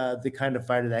the kind of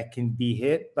fighter that can be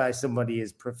hit by somebody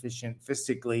as proficient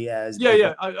physically as.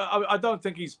 I don't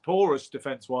think he's porous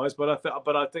defense wise, but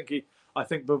I think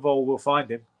Bivol will find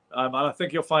him, and I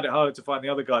think he'll find it harder to find the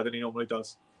other guy than he normally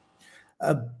does.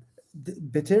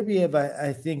 Beterbiev,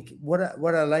 I think what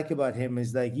I like about him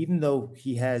is, like, even though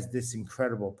he has this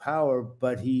incredible power,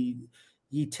 but he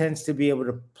tends to be able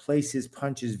to place his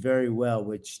punches very well,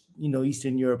 which,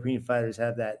 Eastern European fighters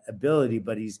have that ability,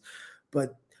 but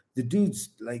the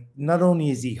dude's, like, not only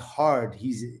is he hard,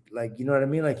 he's, like, you know what I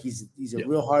mean? Like, he's a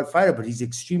real hard fighter, but he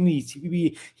appears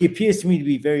to me to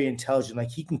be very intelligent.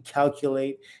 Like, he can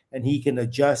calculate and he can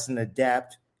adjust and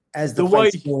adapt as the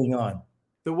fight's going on.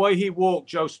 The way he walked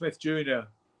Joe Smith Jr.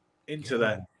 into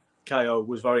that KO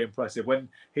was very impressive when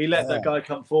he let that guy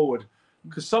come forward.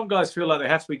 Because some guys feel like they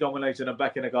have to be dominating and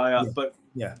backing a guy up, but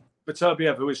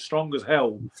Beterbiev, who is strong as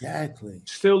hell,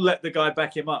 still let the guy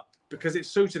back him up because it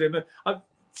suited him.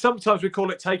 Sometimes we call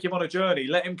it take him on a journey.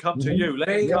 Let him come to you. Let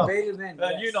him come.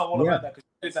 You know all about that because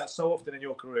you did that so often in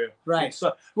your career. Right.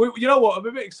 So, you know what? I'm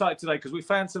a bit excited today because we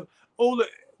found all that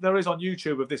there is on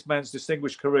YouTube of this man's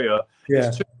distinguished career.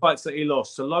 There's 2 fights that he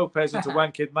lost to Lopez and to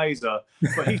Wankid Meza.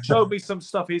 But he showed me some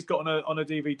stuff he's got on a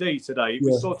DVD today.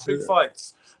 We saw 2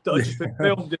 fights that have just been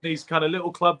filmed in these kind of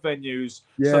little club venues.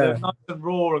 So they're nice and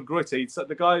raw and gritty. So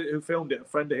the guy who filmed it, a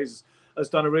friend of his, has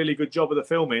done a really good job of the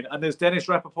filming. And there's Dennis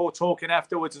Rappaport talking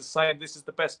afterwards and saying this is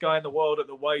the best guy in the world at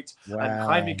the weight. And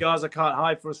Jaime Garza can't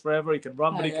hide for us forever. He can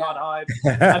run, but he can't hide.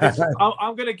 And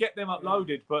I'm going to get them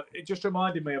uploaded, but it just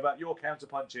reminded me about your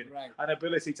counterpunching and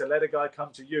ability to let a guy come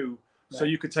to you so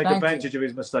you could take advantage of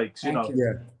his mistakes. And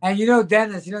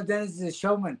Dennis is a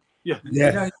showman.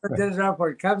 Dennis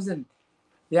Rappaport comes in.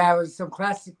 Yeah, it was some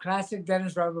classic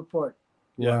Dennis Rappaport.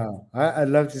 Wow. I'd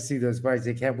love to see those fights.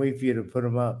 I can't wait for you to put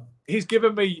them up. He's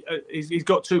given me, he's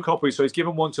got 2 copies, so he's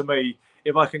given one to me.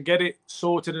 If I can get it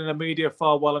sorted in a media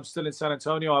file while I'm still in San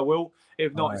Antonio, I will.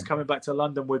 If not, it's coming back to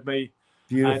London with me.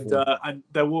 Beautiful. And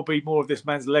there will be more of this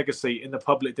man's legacy in the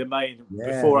public domain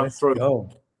before I'm through. Go.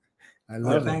 I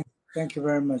love it. Thank you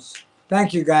very much.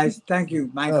 Thank you, guys. Thank you,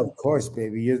 Michael. Oh, of course,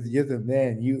 baby. You're the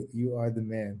man. You are the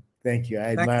man. Thank you.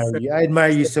 I admire you. I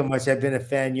admire you so much. I've been a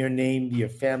fan. Your name, your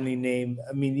family name.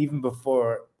 I mean, even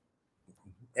before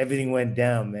everything went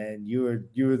down, man, you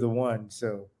were the one.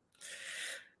 So,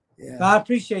 I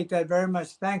appreciate that very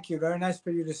much. Thank you. Very nice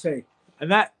for you to say.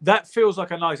 And that feels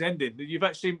like a nice ending. You've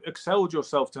actually excelled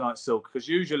yourself tonight, Silk, because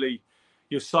usually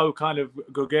you're so kind of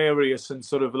gregarious and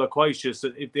sort of loquacious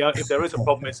that if there is a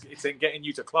problem, it's in getting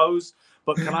you to close.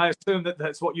 But can I assume that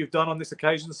that's what you've done on this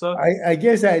occasion, sir? I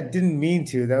guess I didn't mean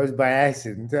to. That was by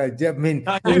accident. I mean,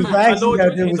 it was by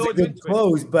accident. It was a good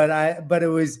close, but it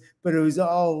was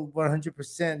all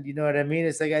 100%. You know what I mean?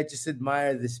 It's like I just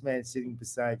admire this man sitting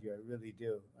beside you. I really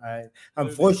do. I'm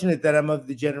fortunate that I'm of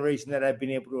the generation that I've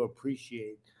been able to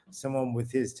appreciate someone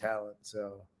with his talent.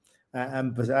 So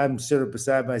I'm sort of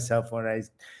beside myself when I,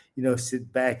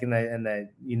 sit back and I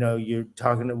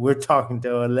we're talking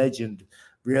to a legend,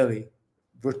 really.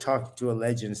 We're talking to a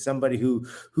legend, somebody who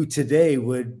today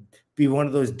would be one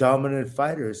of those dominant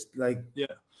fighters. And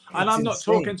I'm not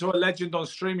talking to a legend on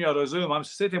StreamYard or Zoom. I'm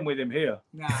sitting with him here.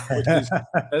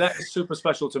 That is super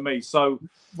special to me. So,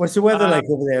 what's the weather like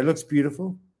over there? It looks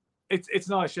beautiful. It's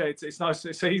nice, yeah. It's nice.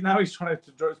 So now he's trying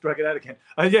to drag it out again.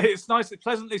 It's nice. It's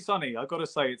pleasantly sunny. I've got to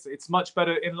say, it's much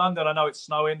better in London. I know it's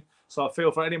snowing, so I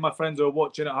feel for any of my friends who are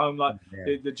watching at home, like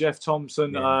the Jeff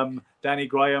Thompson, Danny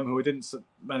Graham, who we didn't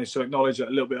manage to acknowledge a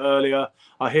little bit earlier.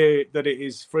 I hear that it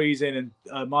is freezing and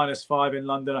 -5 in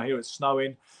London. I hear it's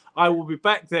snowing. I will be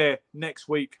back there next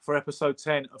week for episode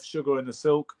 10 of Sugar and the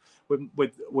Silk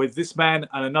with this man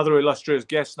and another illustrious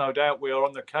guest, no doubt. We are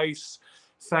on the case.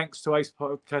 Thanks to Ace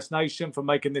Podcast Nation for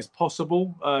making this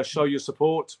possible. Show your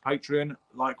support. Patreon,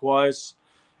 likewise.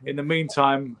 In the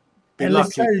meantime,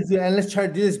 let's try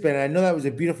to do this, Ben. I know that was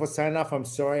a beautiful sign off. I'm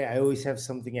sorry. I always have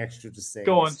something extra to say.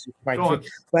 Go on. But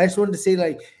I just wanted to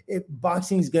say, if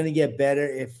boxing is going to get better,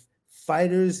 if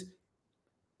fighters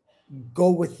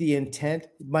go with the intent,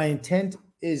 my intent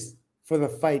is for the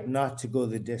fight not to go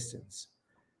the distance.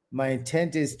 My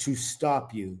intent is to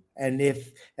stop you. And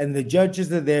the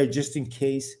judges are there just in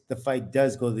case the fight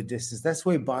does go the distance. That's the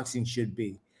way boxing should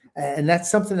be. And that's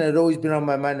something that had always been on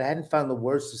my mind. I hadn't found the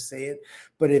words to say it,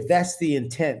 but if that's the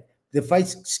intent, the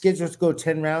fight's scheduled to go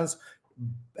 10 rounds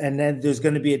and then there's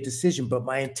going to be a decision. But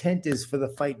my intent is for the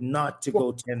fight not to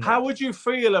go 10 rounds. How would you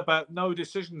feel about no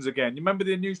decisions again? You remember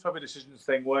the newspaper decisions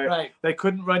thing where they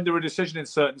couldn't render a decision in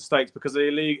certain states because of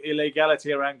the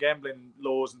illegality around gambling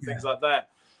laws and things like that.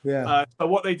 Yeah. So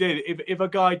what they did, if a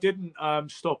guy didn't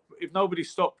stop, if nobody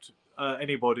stopped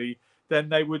anybody, then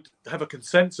they would have a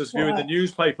consensus view in the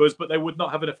newspapers, but they would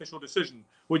not have an official decision.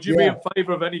 Would you be in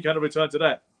favor of any kind of return to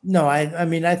that? No, I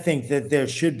mean, I think that there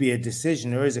should be a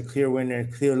decision. There is a clear winner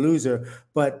and clear loser,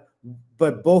 but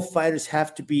both fighters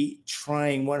have to be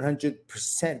trying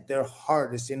 100% their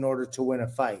hardest in order to win a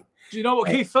fight. Do you know what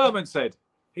Keith Thurman said?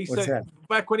 He said,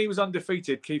 back when he was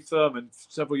undefeated, Keith Thurman,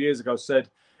 several years ago, said,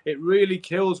 "It really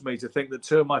kills me to think that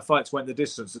 2 of my fights went the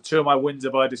distance, that 2 of my wins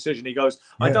are by decision." He goes,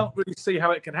 I don't really see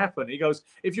how it can happen. He goes,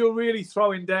 if you're really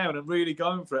throwing down and really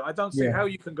going for it, I don't see how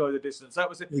you can go the distance. That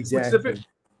was it. Exactly. Which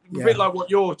is a bit like what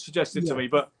you're suggesting to me.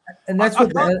 But that's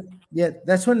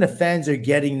that's when the fans are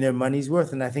getting their money's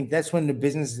worth. And I think that's when the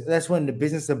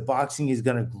business of boxing is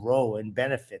going to grow and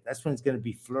benefit. That's when it's going to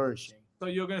be flourishing. So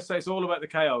you're going to say it's all about the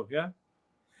KO, yeah?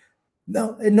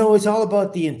 No, it's all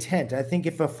about the intent. I think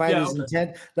if a fighter's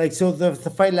intent, like so the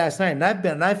fight last night,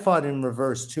 and I fought in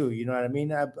reverse too. You know what I mean?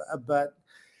 But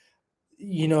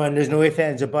and there's no way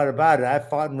fans about it. I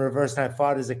fought in reverse and I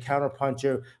fought as a counter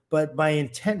puncher. But my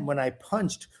intent when I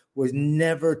punched was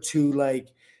never to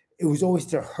it was always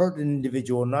to hurt an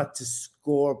individual, not to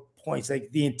score points. Like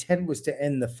the intent was to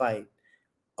end the fight,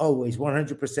 always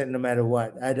 100%, no matter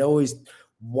what. I'd always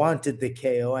wanted the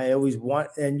KO. I always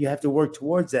and you have to work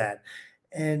towards that.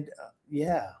 And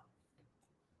you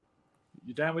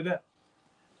down with that?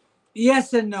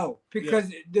 Yes and no,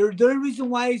 because the only reason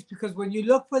why is because when you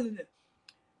look for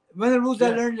one of the rules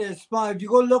I learned is small. If you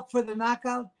go look for the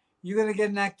knockout, you're gonna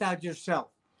get knocked out yourself.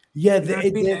 Yeah, there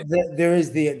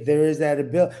is that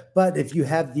ability, but if you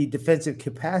have the defensive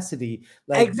capacity,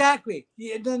 exactly.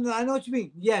 Yeah, no, I know what you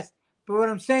mean. Yes, but what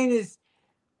I'm saying is.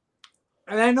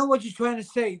 And I know what you're trying to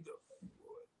say.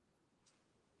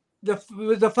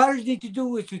 What the fighters need to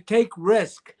do is to take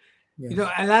risk. Yes.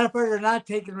 A lot of fighters are not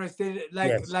taking risks. They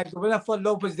like when I fought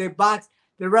Lopez, they box.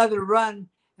 They rather run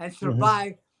and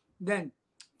survive than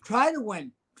try to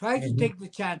win. Try to take the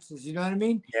chances. You know what I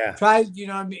mean? Yeah. Try. You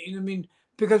know what I mean?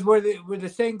 Because where the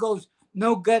saying goes,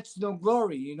 no guts, no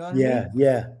glory. You know what I mean?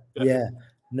 Yeah.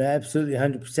 No, absolutely,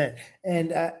 100%.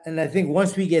 And I think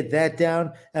once we get that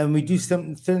down and we do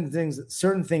certain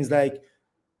things like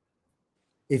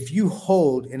if you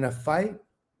hold in a fight,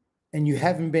 and you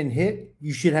haven't been hit,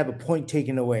 you should have a point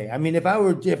taken away. I mean, if I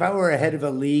were ahead of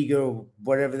a league or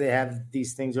whatever they have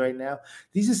these things right now,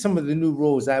 these are some of the new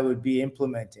rules I would be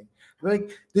implementing.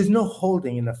 Like, there's no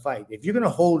holding in a fight. If you're going to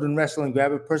hold and wrestle and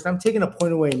grab a person, I'm taking a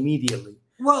point away immediately.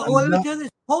 Well, let me tell you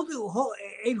this.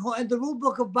 In the rule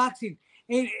book of boxing,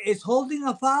 is holding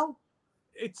a foul?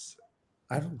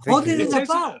 I don't think holding is a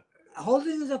foul.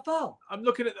 Holding is a foul. I'm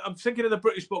thinking of the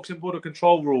British Boxing Board of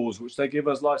Control rules, which they give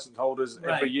us license holders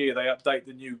every year. They update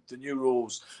the new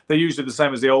rules. They're usually the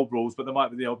same as the old rules, but there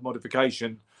might be the old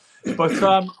modification. But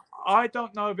I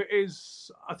don't know if it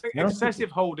is. I think excessive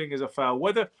holding is a foul.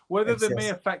 Whether the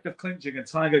mere fact of clinching and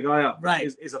tying a guy up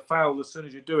is a foul as soon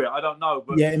as you do it, I don't know.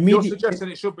 But you're suggesting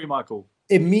it should be, Michael.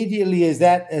 Immediately is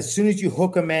that as soon as you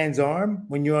hook a man's arm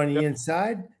when you're on the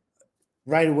inside,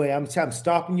 right away, I'm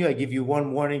stopping you. I give you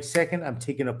 1 warning second. I'm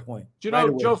taking a point. Do you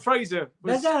know Joe Frazier?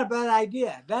 That's not a bad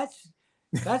idea. That's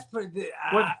pretty.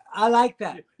 I like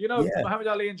that. You know, Muhammad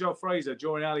Ali and Joe Frazier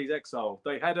during Ali's exile,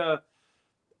 they had a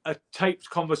taped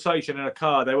conversation in a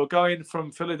car. They were going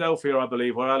from Philadelphia, I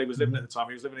believe, where Ali was living at the time.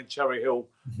 He was living in Cherry Hill,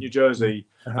 New Jersey,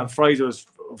 and Frazier was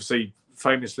obviously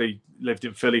famously lived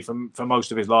in Philly for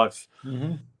most of his life.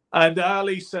 And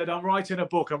Ali said, I'm writing a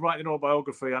book, I'm writing an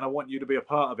autobiography, and I want you to be a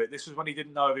part of it. This was when he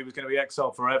didn't know if he was going to be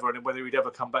exiled forever and whether he'd ever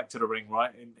come back to the ring,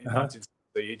 right? In 1960.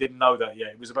 He didn't know that yet.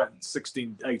 It was about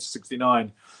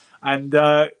 69.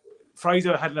 And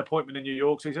Frazier had an appointment in New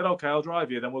York, so he said, okay, I'll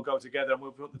drive you, then we'll go together and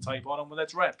we'll put the tape on and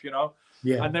let's rep, you know?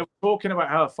 Yeah. And they were talking about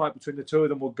how a fight between the two of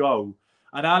them will go.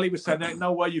 And Ali was saying, there's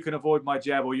no way you can avoid my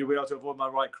jab or you'll be able to avoid my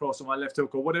right cross or my left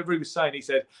hook or whatever he was saying. He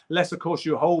said, unless, of course,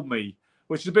 you hold me,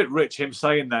 which is a bit rich, him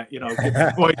saying that, you know,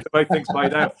 the way things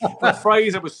played out. But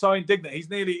Frazier was so indignant. He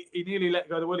nearly let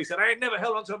go of the will. He said, I ain't never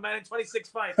held onto a man in 26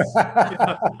 fights.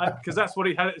 Because that's what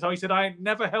he had. So he said, I ain't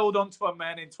never held onto a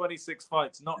man in 26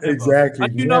 fights. Not ever. Exactly.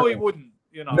 And you know he wouldn't.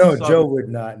 You know, no, Joe would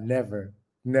not. Never.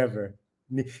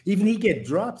 Even he get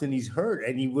dropped and he's hurt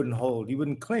and he wouldn't hold. He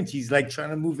wouldn't clinch. He's like trying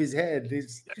to move his head.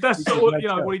 That's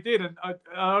what he did. And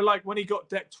I like when he got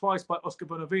decked twice by Oscar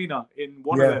Bonavina in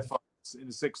one of their fights in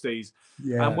the 60s.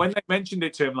 Yeah. And when they mentioned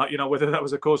it to him, like, you know, whether that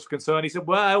was a cause for concern, he said,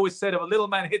 well, I always said if a little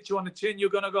man hits you on the chin, you're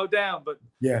going to go down. But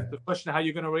the question of how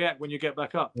you're going to react when you get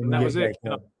back up. And that was it.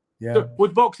 You know? So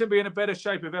would boxing be in a better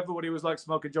shape if everybody was like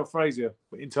smoking Joe Frazier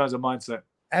in terms of mindset?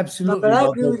 Absolutely. But I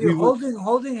agree with you.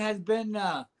 Holding has been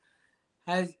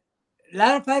has a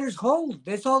lot of fighters hold.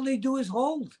 That's all they do is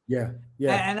hold. Yeah.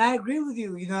 And I agree with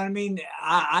you. You know what I mean?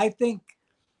 I think,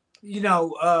 you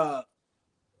know,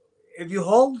 if you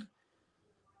hold,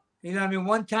 you know what I mean,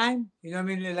 one time, you know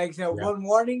what I mean, like I said, one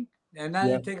warning, and now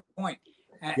you take a point.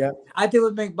 I think it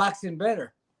would make boxing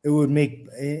better. It would make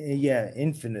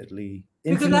infinitely.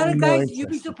 Because a lot of guys, you'd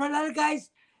be surprised, a lot of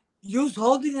guys use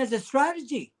holding as a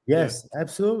strategy. Yes,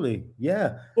 absolutely.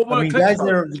 Yeah. Well, I mean, guys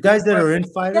that are in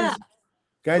fighters.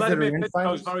 Guys Vladimir that are in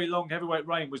fighters. Very long heavyweight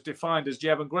reign was defined as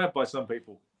jab and grab by some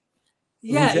people.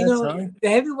 Yeah, you know, the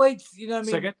heavyweights, you know what I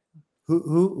mean? Second.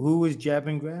 Who was jab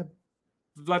and grab?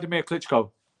 Vladimir Klitschko.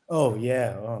 Oh,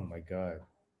 yeah. Oh, my God.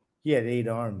 He had 8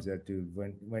 arms, that dude.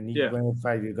 When he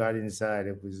got inside,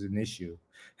 it was an issue.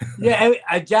 Yeah,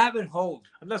 a jab and hold.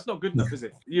 And that's not good enough, is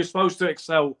it? You're supposed to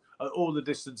excel at all the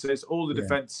distances, all the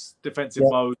defensive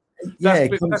modes.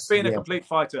 That's being a complete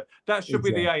fighter. That should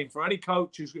be the aim for any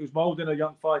coach who's molding a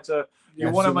young fighter. You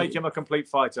want to make him a complete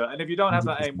fighter. And if you don't have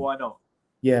that aim, why not?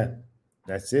 Yeah,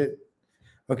 that's it.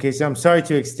 Okay, so I'm sorry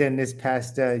to extend this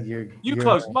past your. You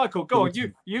close, Michael. Go on.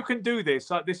 You can do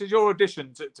this. This is your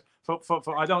audition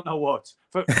for I don't know what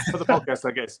for the podcast,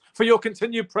 I guess, for your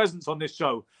continued presence on this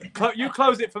show. You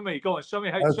close it for me. Go on. Show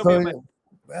me how.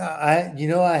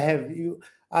 I have you.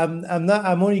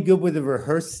 I'm only good with the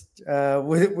rehearsed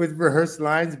with rehearsed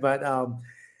lines, but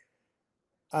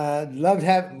I love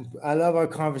our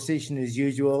conversation as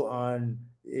usual on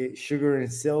Sugar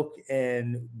and Silk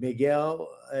and Miguel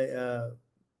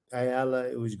Ayala.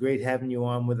 It was great having you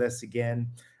on with us again.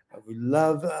 We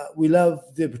love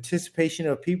the participation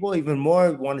of people. Even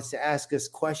more, want us to ask us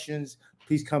questions.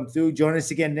 Please come through. Join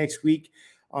us again next week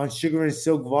on Sugar and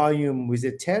Silk Volume. Was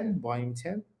it 10? Volume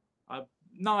 10?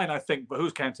 9, I think, but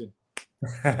who's counting?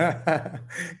 That'll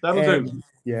do.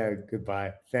 Yeah,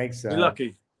 goodbye. Thanks. You're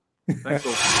lucky. Thanks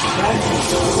all.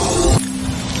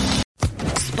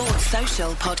 Sports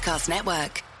Social Podcast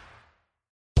Network.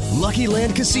 Lucky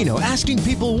Land Casino, asking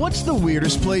people, what's the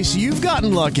weirdest place you've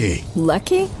gotten lucky?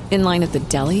 Lucky? In line at the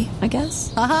deli, I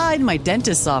guess? Aha, in my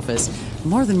dentist's office.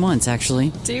 More than once,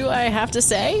 actually. Do I have to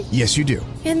say? Yes, you do.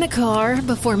 In the car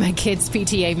before my kids'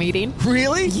 PTA meeting.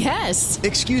 Really? Yes.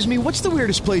 Excuse me, what's the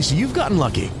weirdest place you've gotten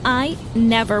lucky? I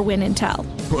never win and tell.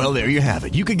 Well, there you have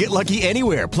it. You can get lucky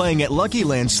anywhere, playing at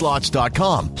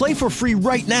LuckyLandSlots.com. Play for free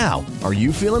right now. Are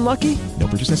you feeling lucky? No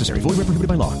purchase necessary. Void where prohibited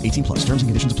by law. 18+. Terms and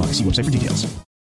conditions apply. See website for details.